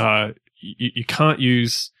use you can't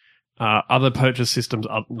use other purchase systems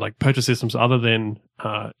like purchase systems other than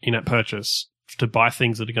in-app purchase to buy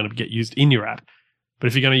things that are going to get used in your app. But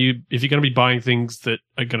if you're going to be buying things that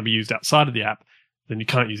are going to be used outside of the app, then you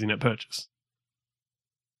can't use in-app purchase.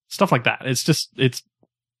 Stuff like that. It's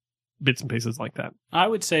bits and pieces like that. I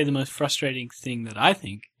would say the most frustrating thing that I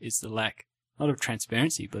think is the lack, not of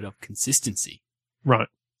transparency, but of consistency. Right.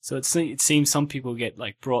 So it seems some people get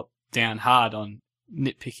brought down hard on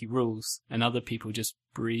nitpicky rules and other people just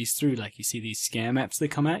breeze through. Like you see these scam apps that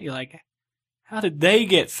come out, you're like, How did they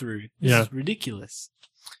get through? This Yeah. is ridiculous.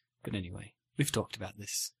 But anyway, we've talked about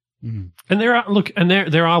this. Mm. And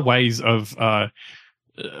there are ways of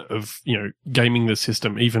gaming the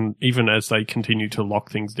system even as they continue to lock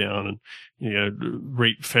things down.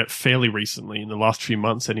 And fairly recently, in the last few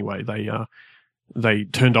months anyway, they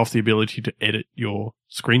turned off the ability to edit your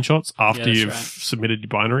screenshots after that's you've right. submitted your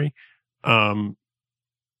binary.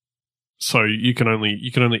 So you can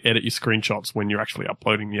only edit your screenshots when you're actually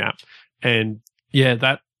uploading the app. And yeah,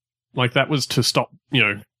 that was to stop,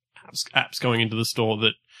 apps going into the store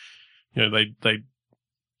that, they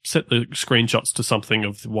set the screenshots to something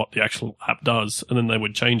of what the actual app does, and then they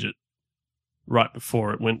would change it right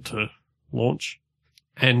before it went to launch.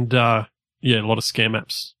 And, a lot of scam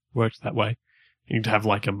apps worked that way. You'd have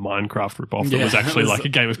like a Minecraft ripoff that was actually like a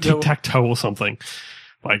game of tic-tac-toe or something.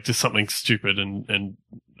 Like just something stupid and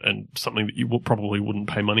something that you probably wouldn't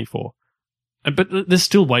pay money for. But there's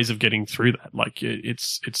still ways of getting through that. Like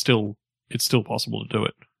it's still possible to do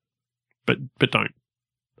it. But don't.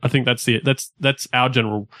 I think that's our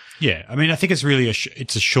general. Yeah. I mean, I think it's really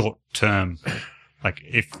it's a short term. Like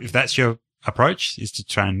if that's your approach is to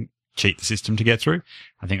try and cheat the system to get through,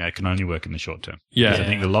 I think that can only work in the short term. Yeah. Because I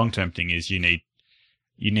think the long term thing is you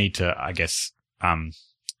need to, I guess,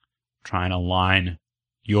 try and align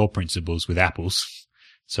your principles with Apple's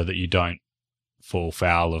so that you don't fall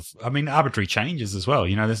foul of, arbitrary changes as well.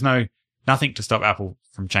 There's nothing to stop Apple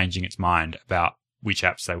from changing its mind about which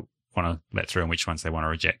apps they want to let through and which ones they want to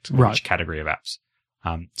reject, right. Which category of apps.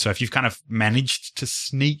 So if you've kind of managed to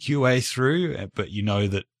sneak your way through, but you know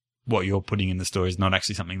that what you're putting in the store is not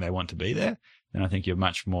actually something they want to be there, then I think you're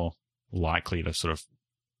much more likely to sort of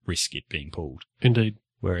risk it being pulled. Indeed.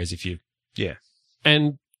 Whereas if yeah.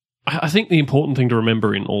 And I think the important thing to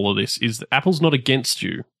remember in all of this is that Apple's not against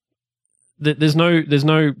you. There's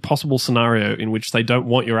no possible scenario in which they don't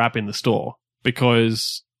want your app in the store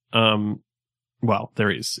because,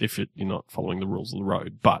 there is if you're not following the rules of the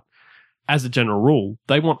road. But as a general rule,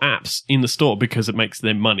 they want apps in the store because it makes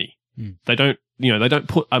them money. Mm. They don't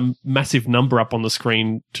put a massive number up on the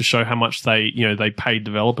screen to show how much they pay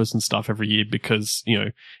developers and stuff every year because,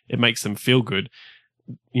 it makes them feel good.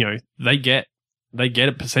 They get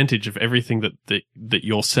a percentage of everything that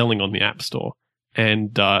you're selling on the App Store.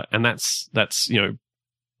 And that's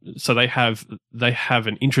so they have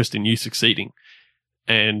an interest in you succeeding.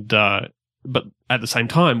 And, but at the same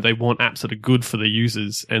time, they want apps that are good for their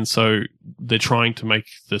users. And so they're trying to make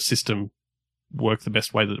the system work the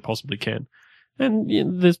best way that it possibly can. And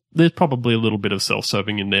there's probably a little bit of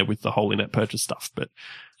self-serving in there with the whole in-app purchase stuff. But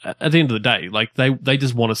at the end of the day, like they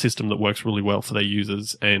just want a system that works really well for their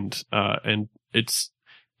users. And it's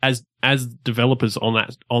as developers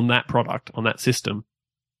on that product, on that system,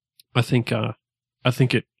 I think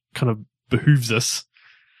it kind of behooves us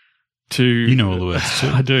to, You know all the words too.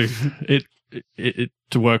 I do it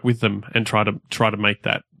to work with them and try to make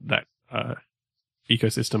that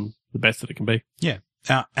ecosystem the best that it can be. Yeah.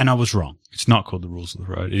 And I was wrong. It's not called the Rules of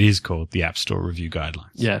the Road. It is called the App Store Review Guidelines.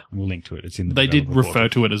 Yeah. And we'll link to it. It's in the They did developer refer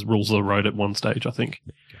portal. to it as Rules of the Road at one stage, I think.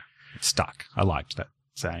 There you go. It stuck. I liked that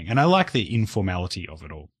saying. And I like the informality of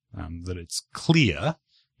it all. That it's clear.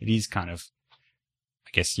 It is kind of, I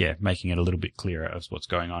guess, making it a little bit clearer as what's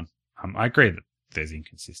going on. I agree that there's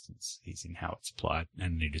inconsistencies in how it's applied,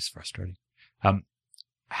 and it is frustrating.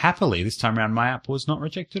 Happily, this time around, my app was not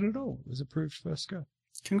rejected at all. It was approved first go.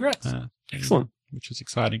 Congrats. Excellent. Which was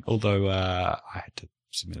exciting, although I had to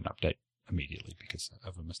submit an update immediately because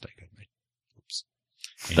of a mistake I'd made. Oops.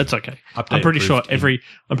 Anyway, That's okay. update I'm pretty sure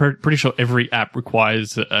approved every app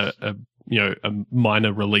requires a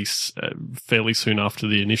minor release fairly soon after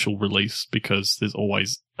the initial release because there's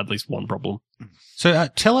always at least one problem. So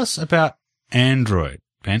tell us about Android,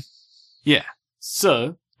 Ben. Yeah.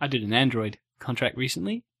 So I did an Android contract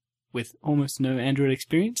recently with almost no Android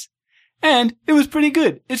experience. And it was pretty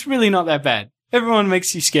good. It's really not that bad. Everyone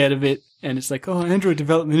makes you scared of it. And it's like, oh, Android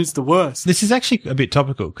development is the worst. This is actually a bit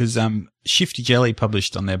topical because Shifty Jelly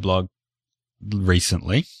published on their blog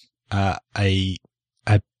recently a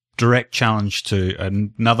direct challenge to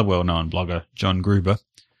another well-known blogger, John Gruber,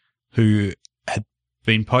 who had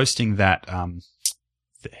been posting that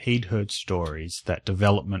he'd heard stories that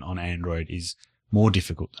development on Android is more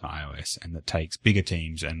difficult than iOS and that takes bigger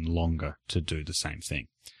teams and longer to do the same thing.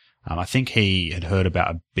 I think he had heard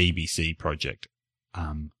about a BBC project,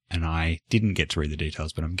 and I didn't get to read the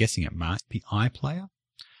details, but I'm guessing it might be iPlayer,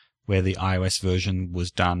 where the iOS version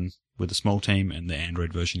was done with a small team and the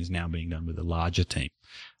Android version is now being done with a larger team.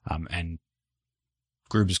 And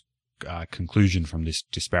Gruber's conclusion from this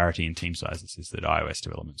disparity in team sizes is that iOS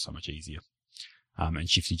development is so much easier. And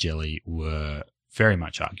Shifty Jelly were very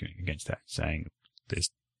much arguing against that, saying there's,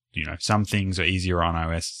 some things are easier on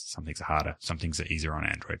iOS, some things are harder, some things are easier on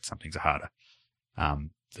Android, some things are harder.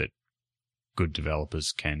 That good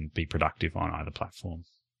developers can be productive on either platform.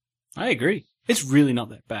 I agree. It's really not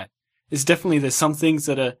that bad. There's some things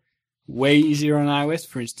that are way easier on iOS.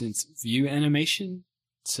 For instance, view animation.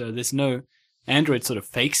 So there's no Android sort of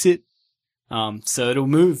fakes it. So it'll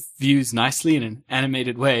move views nicely in an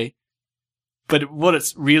animated way. But what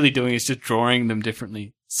it's really doing is just drawing them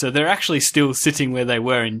differently. So they're actually still sitting where they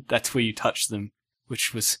were, and that's where you touch them,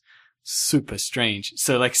 which was super strange.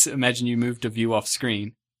 So like, imagine you moved a view off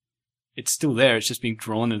screen. It's still there. It's just being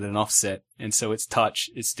drawn at an offset. And so its touch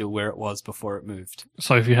is still where it was before it moved.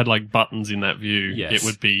 So if you had like buttons in that view, Yes. it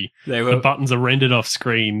would be the buttons are rendered off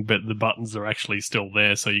screen, but the buttons are actually still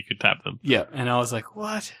there so you could tap them. Yeah. And I was like,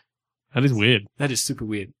 what? That is weird. That is super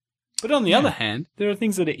weird. But on the other hand, there are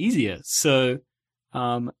things that are easier. So,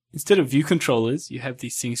 instead of view controllers, you have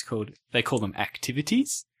these things they call them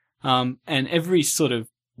activities. And every sort of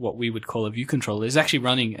what we would call a view controller is actually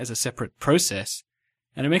running as a separate process.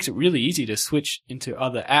 And it makes it really easy to switch into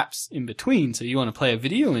other apps in between. So you want to play a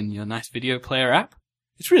video in your nice video player app.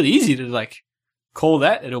 It's really easy to call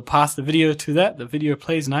that. It'll pass the video to that. The video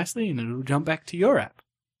plays nicely and it'll jump back to your app.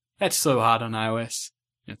 That's so hard on iOS.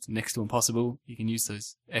 It's next to impossible. You can use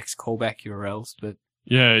those X callback URLs, but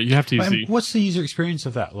yeah, you have to use what's the user experience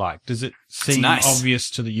of that like? Does it seem obvious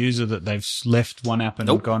to the user that they've left one app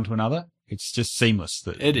and gone to another? It's just seamless.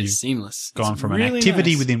 That it is seamless. Gone from an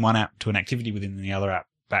activity within one app to an activity within the other app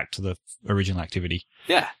back to the original activity.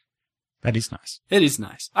 Yeah. That is nice. It is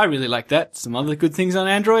nice. I really like that. Some other good things on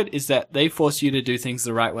Android is that they force you to do things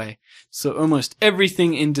the right way. So almost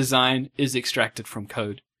everything in design is extracted from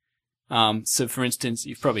code. So for instance,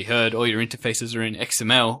 you've probably heard all your interfaces are in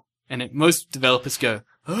XML, and most developers go,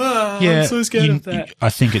 I'm so scared of that. I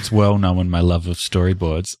think it's well known my love of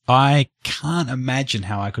storyboards. I can't imagine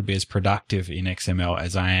how I could be as productive in XML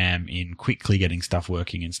as I am in quickly getting stuff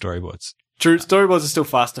working in storyboards. True, storyboards are still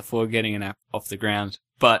faster for getting an app off the ground.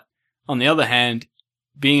 But on the other hand,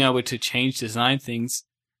 being able to change design things,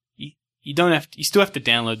 you still have to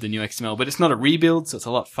download the new XML, but it's not a rebuild, so it's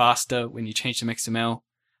a lot faster when you change some XML.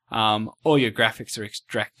 All your graphics are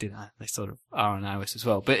extracted. They sort of are on iOS as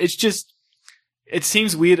well. But it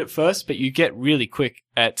seems weird at first, but you get really quick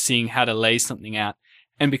at seeing how to lay something out.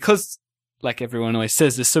 And because, like everyone always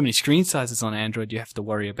says, there's so many screen sizes on Android you have to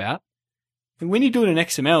worry about. And when you do it in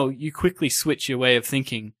XML, you quickly switch your way of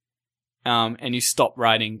thinking. And you stop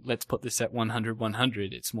writing, let's put this at 100,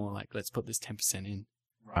 100. It's more like, let's put this 10% in.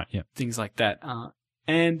 Right, yeah. Things like that.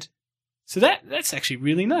 And so that's actually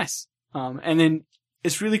really nice. And then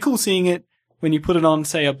it's really cool seeing it when you put it on,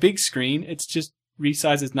 say, a big screen. It's just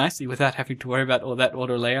resizes nicely without having to worry about all that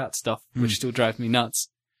auto layout stuff, which still drives me nuts.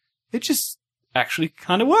 It just actually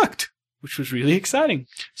kind of worked, which was really exciting.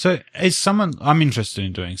 So I'm interested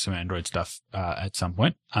in doing some Android stuff, at some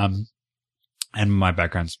point. And my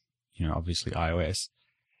background's, obviously iOS.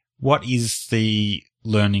 What is the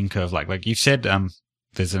learning curve like? Like you said,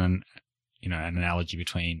 there's an analogy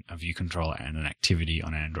between a view controller and an activity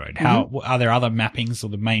on Android. How are there other mappings, or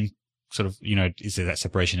the main sort of, is there that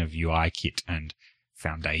separation of UIKit and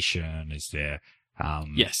Foundation? Is there,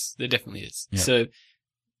 Yes, there definitely is. Yeah. So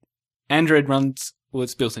Android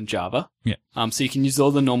it's built in Java. Yeah. So you can use all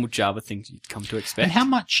the normal Java things you'd come to expect. And how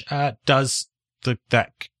much, does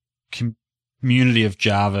that community of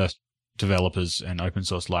Java developers and open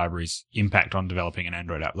source libraries impact on developing an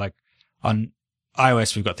Android app? Like on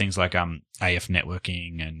iOS, we've got things like AF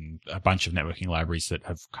networking and a bunch of networking libraries that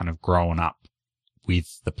have kind of grown up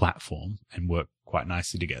with the platform and work quite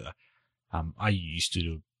nicely together. I used to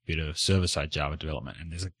do a bit of server-side Java development,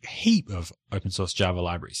 and there's a heap of open source Java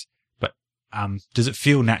libraries. But does it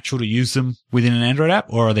feel natural to use them within an Android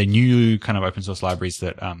app, or are there new kind of open source libraries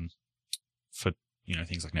that for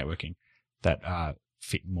things like networking that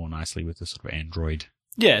fit more nicely with the sort of Android?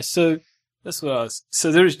 Yeah, so that's what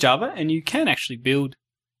so there is Java, and you can actually build,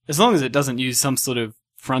 as long as it doesn't use some sort of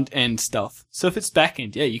front-end stuff. So if it's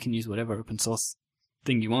back-end, you can use whatever open source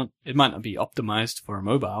thing you want. It might not be optimized for a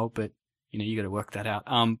mobile, but, you got to work that out.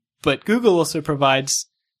 But Google also provides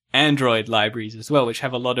Android libraries as well, which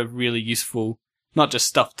have a lot of really useful, not just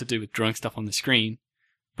stuff to do with drawing stuff on the screen,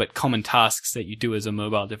 but common tasks that you do as a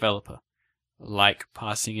mobile developer, like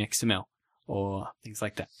parsing XML or things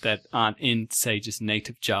like that aren't in, say, just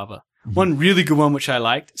native Java. Mm-hmm. One really good one which I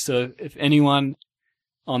liked, so if anyone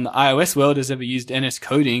on the iOS world has ever used NS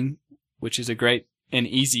Coding, which is a great and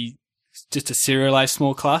easy just to serialize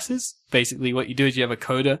small classes. Basically what you do is you have a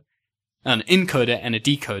coder, an encoder and a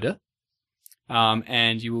decoder.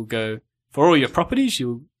 And you will go for all your properties,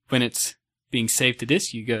 when it's being saved to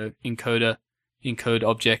disk, you go encoder, encode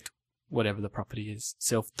object, whatever the property is,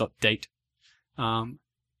 self.date. On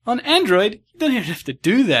Android, you don't even have to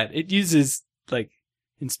do that. It uses like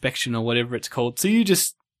inspection or whatever it's called. So you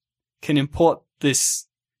just can import this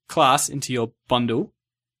class into your bundle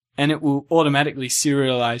and it will automatically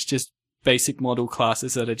serialize just basic model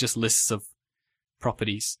classes that are just lists of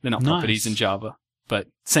properties. They're not properties in Java, but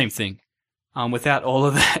same thing. Without all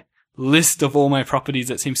of that list of all my properties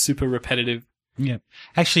that seems super repetitive. Yeah.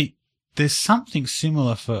 Actually, there's something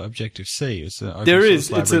similar for Objective-C. It's an there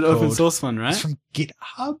is. It's an open source one, right? It's from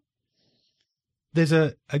GitHub. There's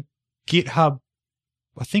a GitHub,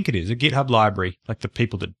 I think it is, a GitHub library, like the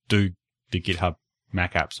people that do the GitHub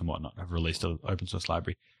Mac apps and whatnot have released an open source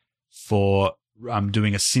library for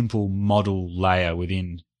doing a simple model layer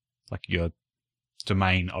within like your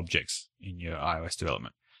domain objects in your iOS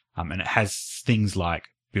development. And it has things like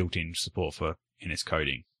built-in support for NS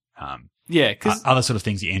coding. Yeah, because other sort of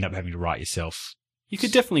things you end up having to write yourself. You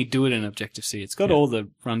could definitely do it in Objective-C. It's got all the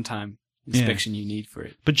runtime inspection you need for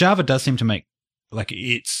it. But Java does seem to make, like,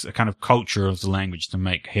 it's a kind of culture of the language to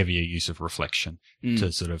make heavier use of reflection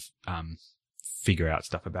to sort of figure out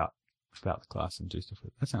stuff about the class and do stuff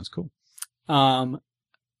with it. That sounds cool.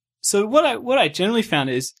 So what I generally found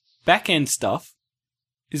is back-end stuff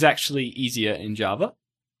is actually easier in Java,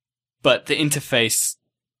 but the interface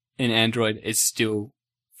in Android is still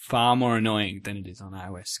far more annoying than it is on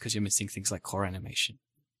iOS because you're missing things like core animation,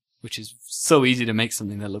 which is so easy to make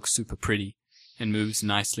something that looks super pretty and moves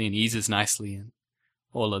nicely and eases nicely and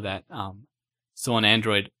all of that. So on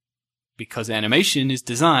Android, because animation is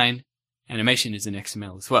design, animation is in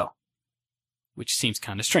XML as well, which seems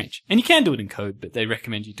kind of strange. And you can do it in code, but they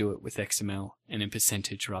recommend you do it with XML and in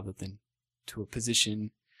percentage rather than to a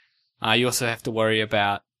position. You also have to worry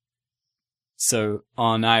about, so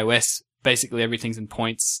on iOS, basically everything's in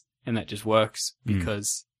points and that just works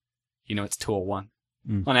because, it's 2 or 1.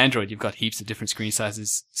 On Android, you've got heaps of different screen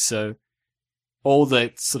sizes. So all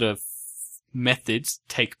the sort of methods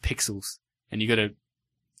take pixels and you got to,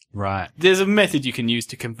 right. There's a method you can use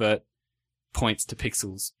to convert points to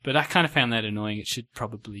pixels, but I kind of found that annoying. It should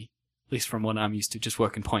probably, at least from what I'm used to, just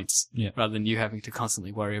work in points rather than you having to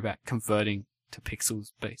constantly worry about converting to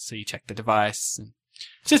pixels. So you check the device and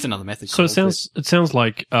it's just another method. So it sounds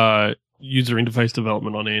like user interface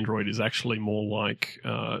development on Android is actually more like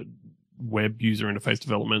web user interface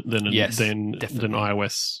development than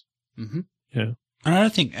iOS. Mm-hmm. Yeah, and I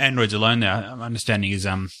don't think Android's alone there. My understanding is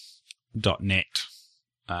 .NET,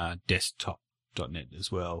 desktop.NET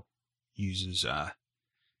as well uses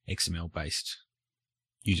XML based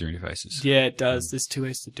user interfaces. Yeah, it does. There's 2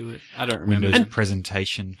 ways to do it. I don't remember. Windows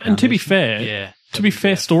presentation. And to be fair,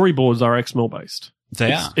 storyboards are XML based.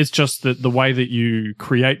 They are. It's just that the way that you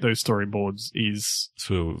create those storyboards is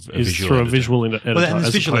through a visual editor. Well, and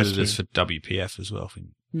there's visual editors for WPF as well.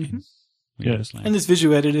 In Windows Land. And there's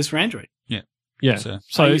visual editors for Android. Yeah. Yeah. So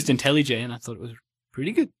I used IntelliJ and I thought it was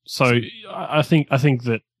pretty good. So I think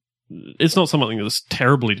that it's not something that's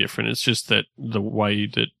terribly different. It's just that the way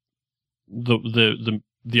that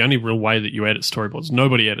the only real way that you edit storyboards,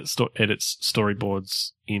 nobody edits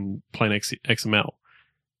storyboards in plain XML.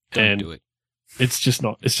 Don't do it. It's just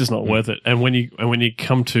not worth it. And when you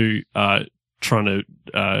come to trying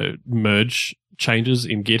to merge changes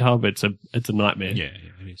in GitHub, it's a nightmare. Yeah,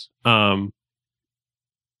 it is.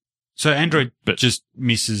 So Android just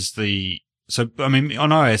misses the. So I mean, on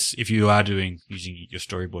iOS, if you are using your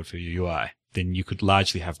storyboard for your UI, then you could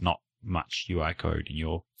largely have not much UI code in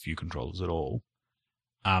your view controllers at all.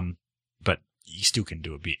 But you still can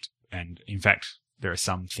do a bit. And in fact, there are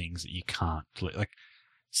some things that you can't, like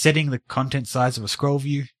setting the content size of a scroll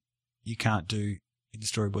view, you can't do in the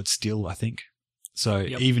storyboard still, I think. So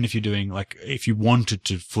even if you're doing, like, if you wanted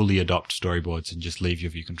to fully adopt storyboards and just leave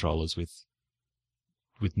your view controllers with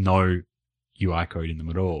no UI code in them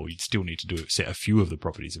at all, you'd still need to set a few of the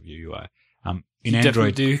properties of your UI. In you Android,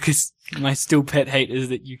 definitely do, because my still pet hate is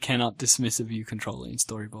that you cannot dismiss a view controller in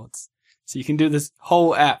storyboards. So you can do this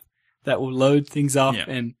whole app that will load things up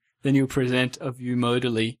and then you'll present a view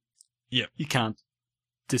modally. Yeah. You can't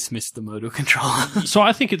dismiss the modal controller. So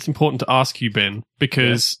I think it's important to ask you, Ben,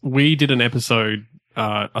 because we did an episode,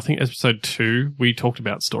 I think episode 2, we talked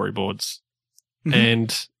about storyboards.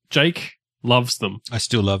 And Jake loves them. I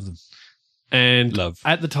still love them. And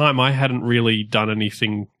at the time, I hadn't really done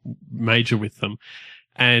anything major with them.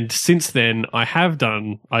 And since then, I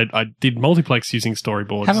did multiplex using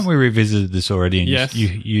storyboards. Haven't we revisited this already? And yes.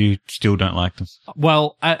 You still don't like them?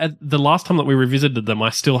 Well, at the last time that we revisited them, I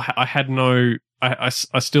still hadn't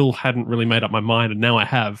really made up my mind, and now I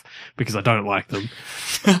have, because I don't like them.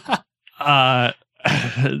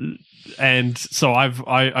 And so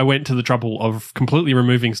I went to the trouble of completely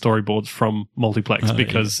removing storyboards from Multiplex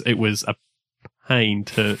because it was a pain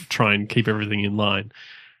to try and keep everything in line.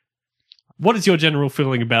 What is your general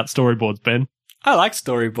feeling about storyboards, Ben? I like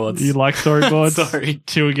storyboards. You like storyboards? Sorry.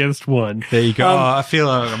 2 against 1. There you go. I feel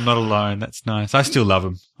like I'm not alone. That's nice. I still love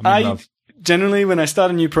them. I'm in love. Generally, when I start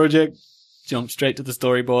a new project, jump straight to the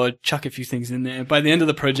storyboard, chuck a few things in there. By the end of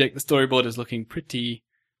the project, the storyboard is looking pretty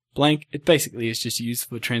blank. It basically is just used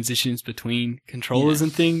for transitions between controllers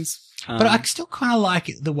and things. But I still kind of like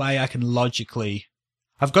it the way I can logically...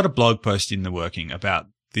 I've got a blog post in the working about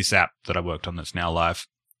this app that I worked on that's now live,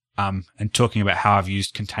 and talking about how I've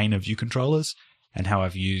used container view controllers and how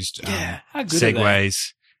I've used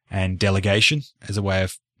segues and delegation as a way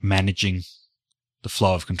of managing the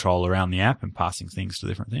flow of control around the app and passing things to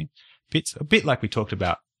different things. A bit like we talked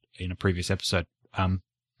about in a previous episode.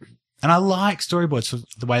 And I like storyboards for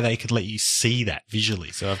the way they could let you see that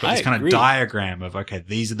visually. So I've got this kind of diagram of, okay,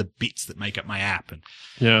 these are the bits that make up my app. And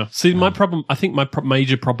yeah. See, my problem, I think my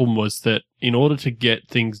major problem was that in order to get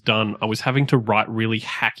things done, I was having to write really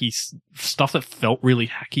hacky stuff that felt really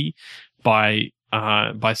hacky by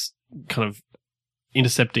kind of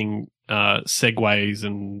intercepting segues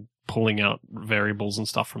and pulling out variables and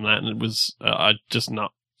stuff from that. And it was just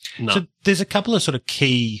not. So there's a couple of sort of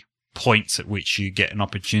key points at which you get an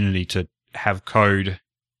opportunity to have code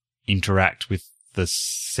interact with the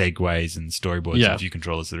segues and storyboards and view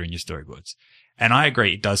controllers that are in your storyboards. And I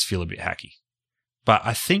agree, it does feel a bit hacky. But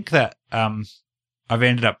I think that I've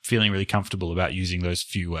ended up feeling really comfortable about using those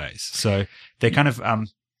few ways. So they're kind of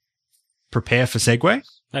prepare for segue.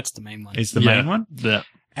 That's the main one. Is the main one. Yeah.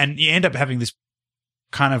 And you end up having this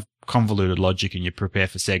kind of convoluted logic in your prepare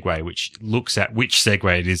for segue, which looks at which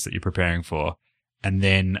segue it is that you're preparing for, and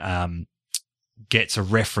then gets a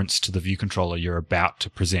reference to the view controller you're about to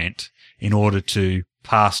present in order to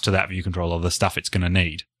pass to that view controller the stuff it's going to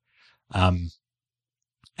need. And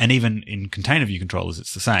even in container view controllers,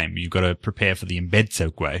 it's the same. You've got to prepare for the embed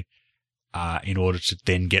segue in order to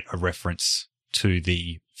then get a reference to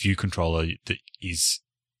the view controller that is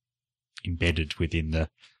embedded within the...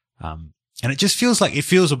 and it just feels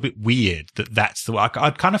a bit weird that that's the way.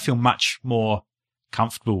 I'd kind of feel much more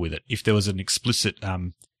comfortable with it if there was an explicit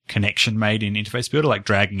connection made in Interface Builder, like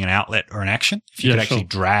dragging an outlet or an action. If you could actually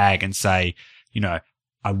drag and say,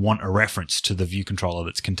 I want a reference to the view controller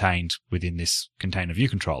that's contained within this container view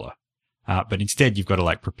controller. But instead, you've got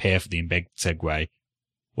to prepare for the embed segue.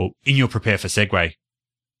 Well, in your prepare for segue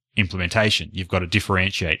implementation, you've got to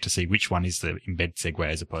differentiate to see which one is the embed segue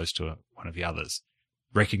as opposed to one of the others.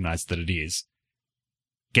 Recognize that it is.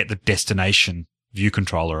 Get the destination view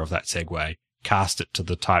controller of that segue, cast it to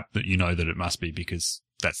the type that you know that it must be because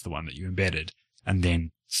that's the one that you embedded, and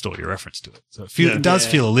then store your reference to it. So it does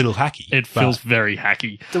feel a little hacky. It feels very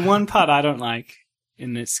hacky. The one part I don't like,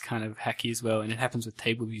 and it's kind of hacky as well, and it happens with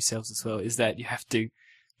table view cells as well, is that you have to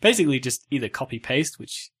basically just either copy paste,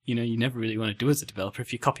 which, you never really want to do as a developer.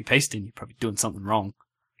 If you copy pasting, you're probably doing something wrong.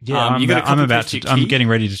 Yeah, I'm getting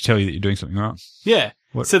ready to tell you that you're doing something wrong. Yeah.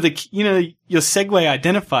 What? So your segue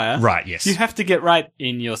identifier. Right, yes. You have to get right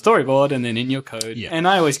in your storyboard and then in your code. Yeah. And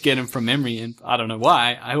I always get them from memory, and I don't know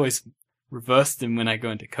why. I always reverse them when I go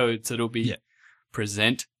into code. So it'll be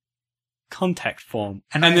present contact form.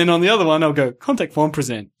 And then on the other one, I'll go contact form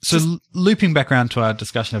present. So looping back around to our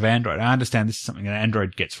discussion of Android, I understand this is something that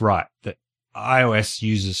Android gets right, that iOS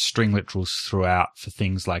uses string literals throughout for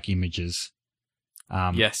things like images.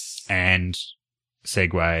 Yes. And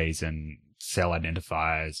segues and cell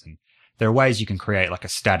identifiers. And there are ways you can create like a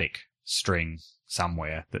static string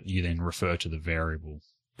somewhere that you then refer to the variable.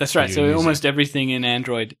 That's right. So almost everything in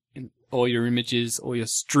Android, all your images, all your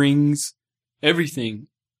strings, everything,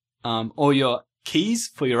 all your keys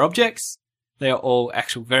for your objects, they are all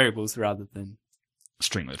actual variables rather than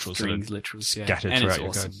string literals. Literals, scattered throughout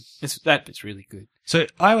your code. That bit's really good. So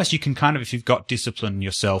iOS, you can kind of, if you've got discipline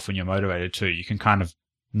yourself and you're motivated to, you can kind of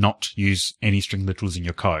not use any string literals in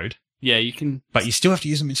your code. Yeah, you can. But you still have to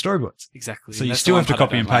use them in storyboards. Exactly. So you still have to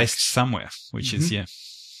copy and paste somewhere, which is,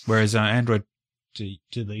 Whereas Android, do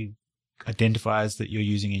the identifiers that you're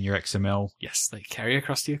using in your XML? Yes, they carry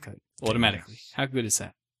across to your code automatically. How good is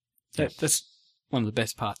that? That's one of the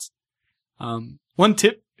best parts. One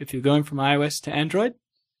tip, if you're going from iOS to Android,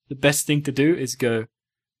 the best thing to do is go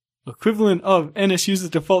equivalent of NS user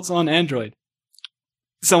defaults on Android.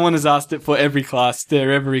 Someone has asked it for every class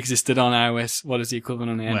there ever existed on iOS. What is the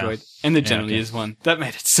equivalent on Android? Well, and there generally is one. That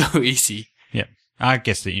made it so easy. Yeah. I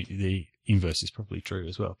guess the inverse is probably true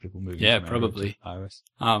as well. People moving from probably Android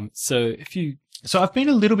to iOS. So I've been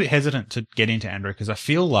a little bit hesitant to get into Android because I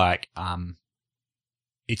feel like,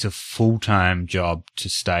 it's a full-time job to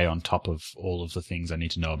stay on top of all of the things I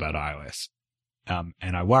need to know about iOS.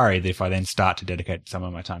 And I worry that if I then start to dedicate some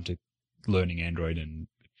of my time to learning Android and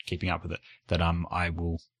keeping up with it, that I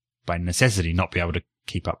will, by necessity, not be able to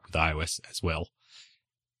keep up with iOS as well.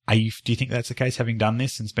 Do you think that's the case, having done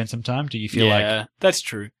this and spent some time? Do you feel like... Yeah, that's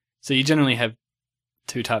true. So you generally have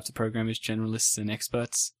two types of programmers, generalists and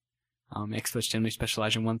experts. Experts generally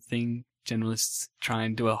specialize in one thing. Generalists try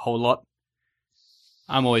and do a whole lot.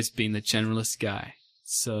 I'm always been the generalist guy.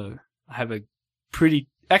 So I have I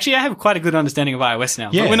have quite a good understanding of iOS now.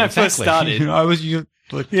 Yeah, but when exactly. I first started...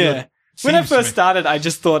 When I first started, I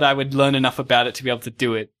just thought I would learn enough about it to be able to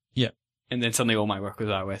do it. Yeah. And then suddenly all my work was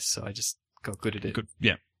iOS, so I just got good at it. Good.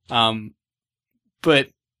 Yeah. But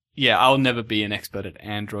yeah, I'll never be an expert at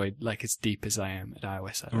Android like as deep as I am at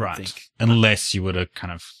iOS, I don't think. Unless you were to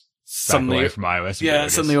kind of back away from iOS. Yeah,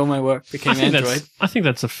 suddenly all my work became Android. I think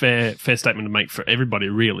that's a fair statement to make for everybody,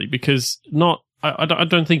 really, because I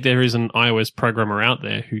don't think there is an iOS programmer out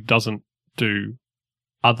there who doesn't do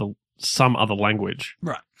some other language.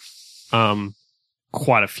 Right.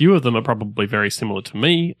 Quite a few of them are probably very similar to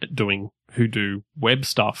me, who do web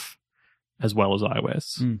stuff as well as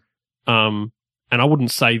iOS. And I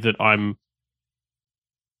wouldn't say that I'm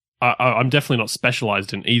definitely not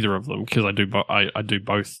specialized in either of them, because I do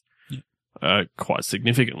both quite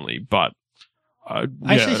significantly. But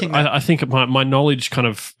I think my knowledge kind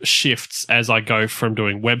of shifts as I go from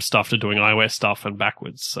doing web stuff to doing iOS stuff and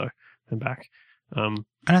backwards, and back. And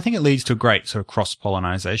I think it leads to a great sort of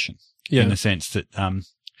cross-pollination in the sense that,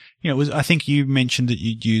 I think you mentioned that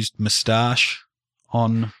you'd used Moustache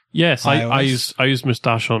on Yes, iOS. I use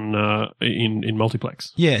Moustache on in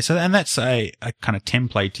Multiplex. Yeah, so and that's a kind of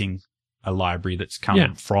templating a library that's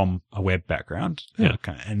come from a web background. Yeah.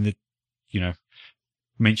 And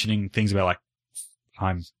mentioning things about like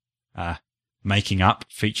I'm making up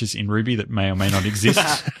features in Ruby that may or may not exist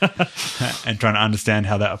and trying to understand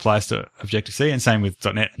how that applies to Objective-C, and same with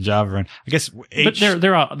 .NET and Java. And I guess but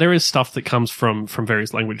there is stuff that comes from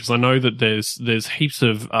various languages. I know that there's heaps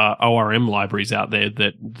of ORM libraries out there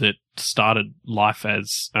that started life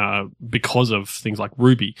as because of things like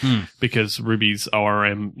Ruby, because Ruby's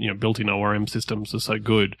ORM, built-in ORM systems are so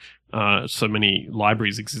good. So many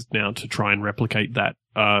libraries exist now to try and replicate that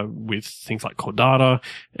with things like Core Data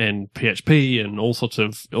and PHP and all sorts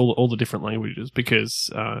of all the different languages, because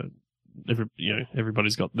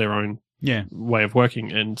everybody's got their own way of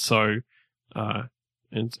working, and so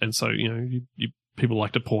people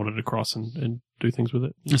like to port it across and do things with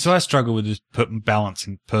it. So I struggle with this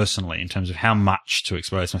balancing personally in terms of how much to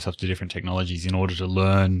expose myself to different technologies in order to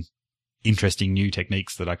learn interesting new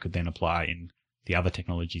techniques that I could then apply in the other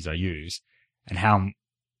technologies I use, and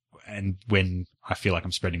when I feel like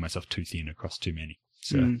I'm spreading myself too thin across too many.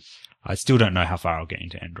 So I still don't know how far I'll get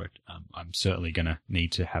into Android. I'm certainly going to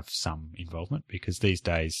need to have some involvement, because these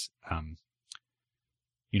days,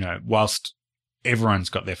 whilst everyone's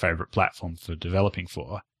got their favorite platform for developing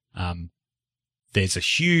for, there's a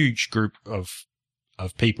huge group of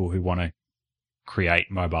people who want to create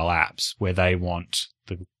mobile apps where they want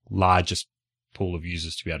the largest pool of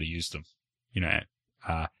users to be able to use them.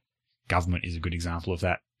 Government is a good example of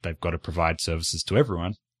that. They've got to provide services to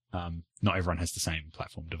everyone. Not everyone has the same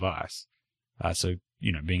platform device. So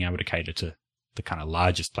being able to cater to the kind of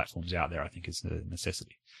largest platforms out there, I think, is a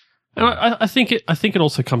necessity. And I think it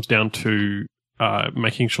also comes down to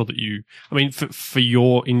making sure that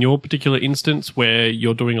in your particular instance where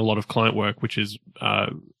you're doing a lot of client work, which is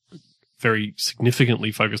very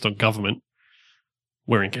significantly focused on government.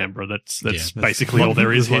 We're in Canberra. That's basically all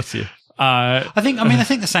there is here. I think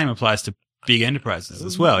the same applies to big enterprises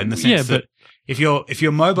as well, in the sense that if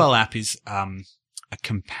your mobile app is a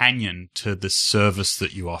companion to the service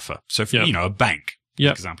that you offer. So if a bank, for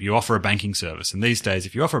example, you offer a banking service, and these days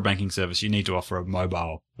if you offer a banking service, you need to offer a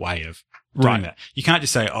mobile way of doing that. You can't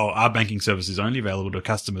just say, our banking service is only available to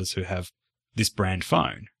customers who have this brand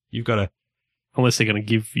phone. You've got to, unless they're going to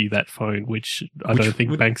give you that phone, which I don't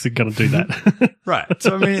think banks are going to do that. Right.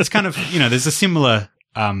 So it's kind of, there's a similar,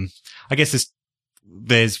 I guess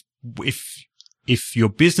there's if your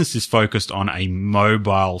business is focused on a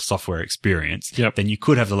mobile software experience, then you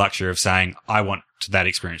could have the luxury of saying, I want that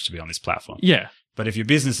experience to be on this platform. Yeah. But if your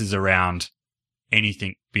business is around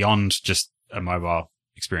anything beyond just a mobile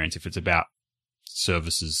experience, if it's about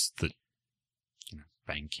services that,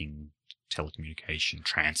 banking, telecommunication,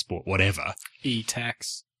 transport, whatever.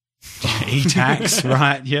 E-tax. E-tax,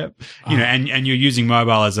 right. Yep. And you're using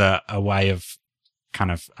mobile as a way of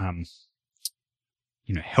kind of,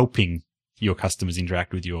 helping your customers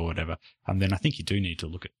interact with you or whatever. Then I think you do need to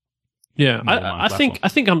look at, Yeah, more than one I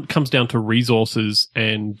think it comes down to resources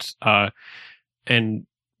and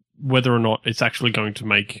whether or not it's actually going to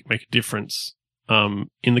make a difference. In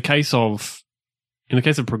the case of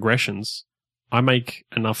progressions, I make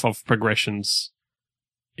enough of progressions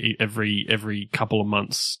every couple of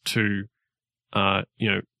months to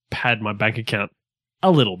pad my bank account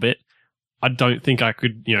a little bit. I don't think I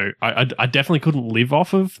could, I definitely couldn't live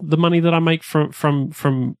off of the money that I make from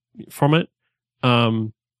it.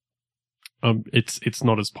 It's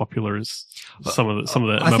not as popular as some of the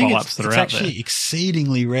mobile apps that are out there. It's actually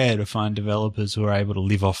exceedingly rare to find developers who are able to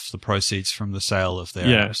live off the proceeds from the sale of their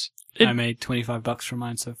apps. I made $25 from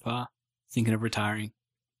mine so far. Thinking of retiring.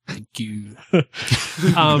 Thank you.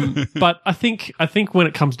 But I think when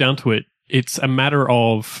it comes down to it, it's a matter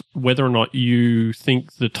of whether or not you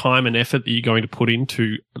think the time and effort that you're going to put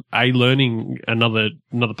into learning another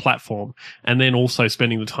platform, and then also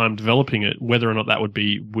spending the time developing it, whether or not that would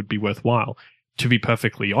be worthwhile. To be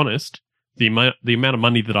perfectly honest, the amount of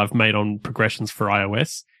money that I've made on progressions for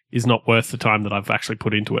iOS is not worth the time that I've actually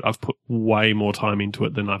put into it. I've put way more time into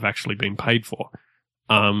it than I've actually been paid for.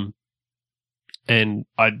 And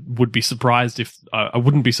I wouldn't be surprised if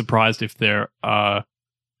there are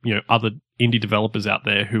other indie developers out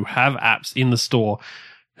there who have apps in the store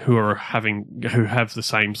who have the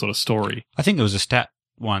same sort of story. I think there was a stat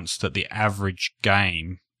once that the average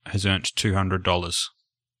game has earned $200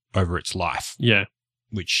 over its life. Yeah.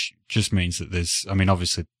 Which just means that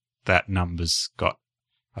obviously that number's got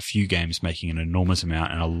a few games making an enormous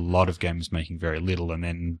amount and a lot of games making very little, and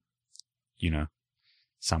then,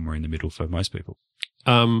 somewhere in the middle for most people.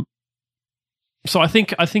 So I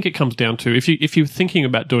think it comes down to if you're thinking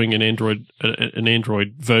about doing an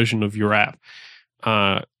Android version of your app,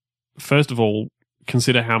 first of all,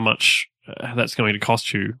 consider how much that's going to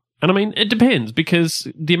cost you. And I mean, it depends, because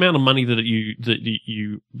the amount of money that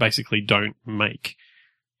you basically don't make,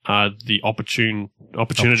 the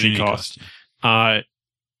opportunity cost,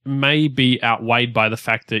 may be outweighed by the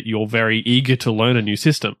fact that you're very eager to learn a new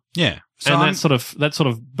system. Yeah. So that sort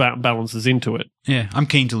of balances into it. Yeah, I'm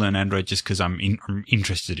keen to learn Android just because I'm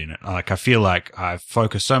interested in it. Like, I feel like I've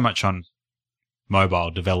focused so much on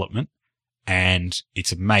mobile development, and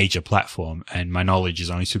it's a major platform, and my knowledge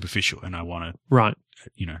is only superficial, and I want to, right?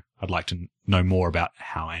 I'd like to know more about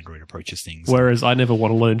how Android approaches things. Whereas I never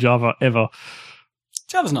want to learn Java ever.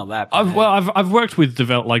 Java's not that bad. I've worked with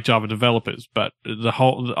Java developers, but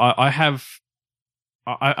I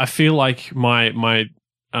feel like my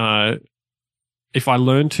if I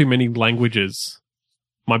learn too many languages,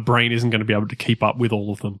 my brain isn't going to be able to keep up with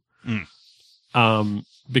all of them.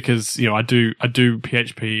 Because I do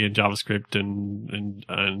PHP and JavaScript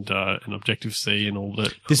and Objective C and all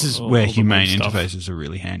that. This is where humane interfaces are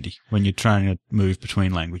really handy when you're trying to move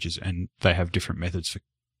between languages and they have different methods for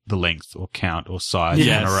the length or count or size of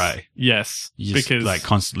an array. Yes, you're just like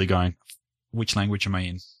constantly going, which language am I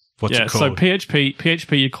in? What's it called? So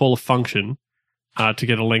PHP you call a function to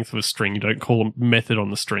get a length of a string. You don't call a method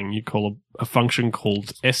on the string. You call a function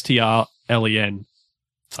called strlen.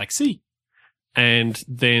 It's like C. And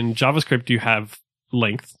then JavaScript, you have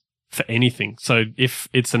length for anything. So if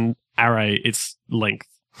it's an array, it's length.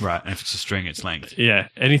 Right, and if it's a string, it's length. Yeah,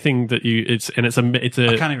 anything that it's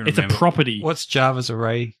a property. What's Java's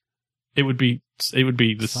array? It would be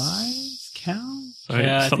the size count.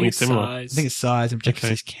 So something similar. Size. I think it's size.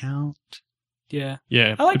 Objective-C is count. Yeah.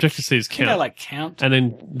 Objective-C is count. I like count. And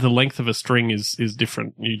then the length of a string is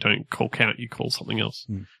different. You don't call count, you call something else.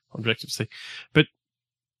 Objective-C. But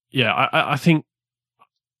yeah, I think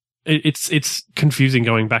it's confusing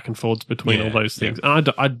going back and forwards between all those things. And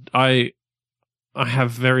I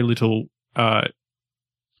have very little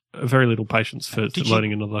patience for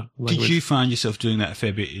learning another language. Did you find yourself doing that a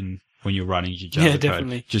fair bit when you're writing your Java code?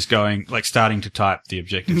 Definitely. Just going, like, starting to type the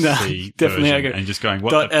Objective-C version and just going,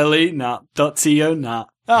 what? .le, nah. .co, nah.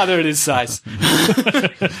 Ah, there it is, size. And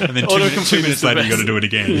then 2 minutes later, you got to do it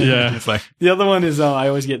again. Yeah. It's like, the other one is, I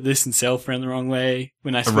always get this and Cellfriend the wrong way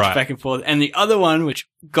when I switch back and forth. And the other one, which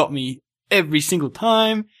got me every single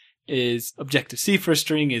time, is Objective-C for a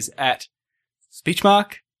string is at speech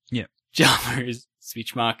mark. Yeah. Java is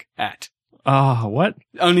speech mark at. What?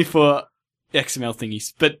 Only for XML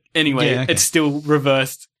thingies. But anyway, it's still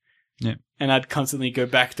reversed. Yeah. And I'd constantly go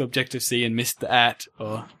back to Objective-C and miss the at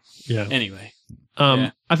or anyway.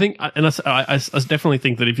 I think, and I definitely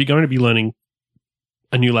think that if you're going to be learning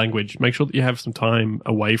a new language, make sure that you have some time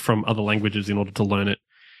away from other languages in order to learn it,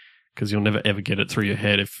 because you'll never ever get it through your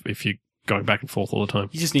head if you're going back and forth all the time.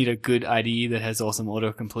 You just need a good IDE that has awesome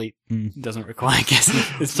autocomplete. It doesn't require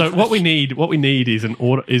guessing. So what we need is an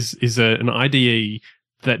IDE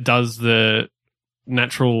that does the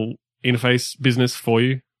natural interface business for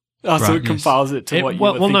you. Oh, so Right, it yes. compiles it to what you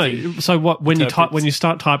were thinking. No. So when Interprets. you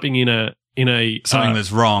start typing in a Something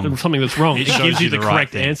that's wrong. something that's wrong, It it shows gives you you the the right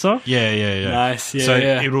correct thing. answer. Yeah. Nice. Yeah, So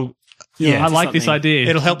yeah. it'll. Yeah, Yeah, I like this something. idea.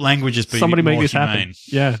 it'll help languages be Somebody make more this happen. humane.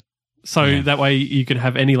 Yeah. So Yeah. that way you can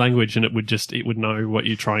have any language and it would know what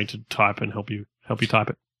you're trying to type and help you type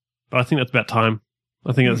it. But I think that's about time.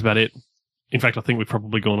 I think that's about it. In fact, I think we've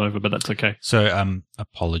probably gone over, but that's okay. So,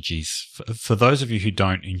 apologies for those of you who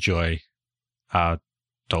don't enjoy our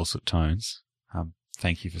dulcet tones.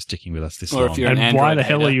 Thank you for sticking with us this Or long. if you're an And why Android the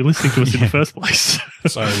hell hater. are you listening to us in Yeah. the first place?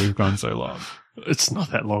 Sorry, we've gone so long. It's not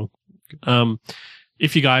that long.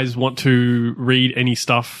 If you guys want to read any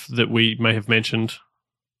stuff that we may have mentioned,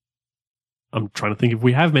 I'm trying to think if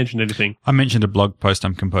we have mentioned anything. I mentioned a blog post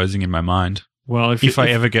I'm composing in my mind. Well, If I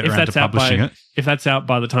ever get around to that's out publishing it. if that's out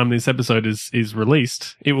by the time this episode is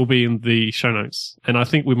released, it will be in the show notes. And I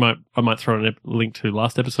think I might throw a link to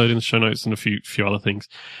last episode in the show notes and a few other things.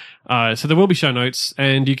 So there will be show notes,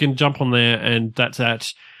 and you can jump on there, and that's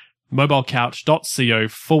at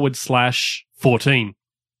mobilecouch.co/14.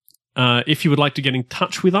 If you would like to get in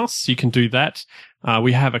touch with us, you can do that.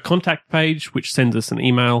 We have a contact page which sends us an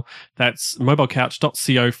email. That's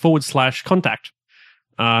mobilecouch.co/contact.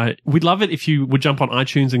 We'd love it if you would jump on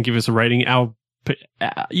iTunes and give us a rating.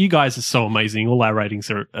 You guys are so amazing. All our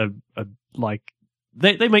ratings are like,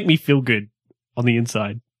 they make me feel good on the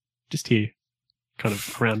inside. Just here, kind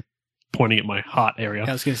of around, pointing at my heart area.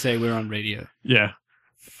 I was going to say we're on radio. Yeah.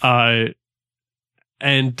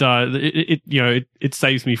 It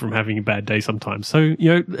saves me from having a bad day sometimes. So,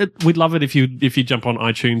 we'd love it if you jump on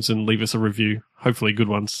iTunes and leave us a review, hopefully good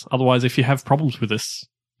ones. Otherwise, if you have problems with us,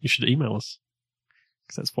 you should email us.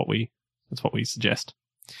 Because that's what we suggest.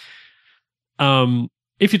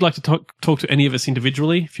 If you'd like to talk to any of us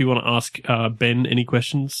individually, if you want to ask Ben any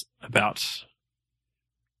questions about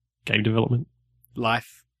game development,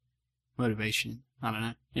 Life, motivation, I don't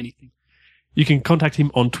know, anything. you can contact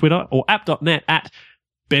him on Twitter or app.net at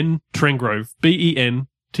Ben Trengrove,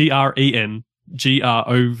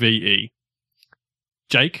 BenTrengrove.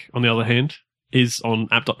 Jake, on the other hand, is on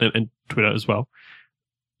app.net and Twitter as well,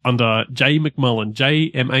 under J McMullin,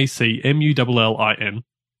 JMacMullin.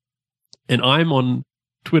 And I'm on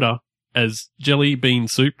Twitter as Jelly Bean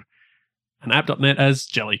Soup and app.net as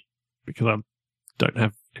Jelly, because I don't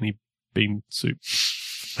have any bean soup.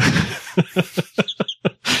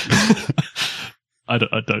 I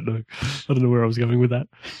don't know. I don't know where I was going with that.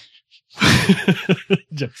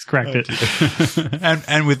 Just cracked it.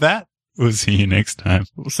 And with that, we'll see you next time.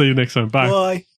 We'll see you next time. Bye. Bye.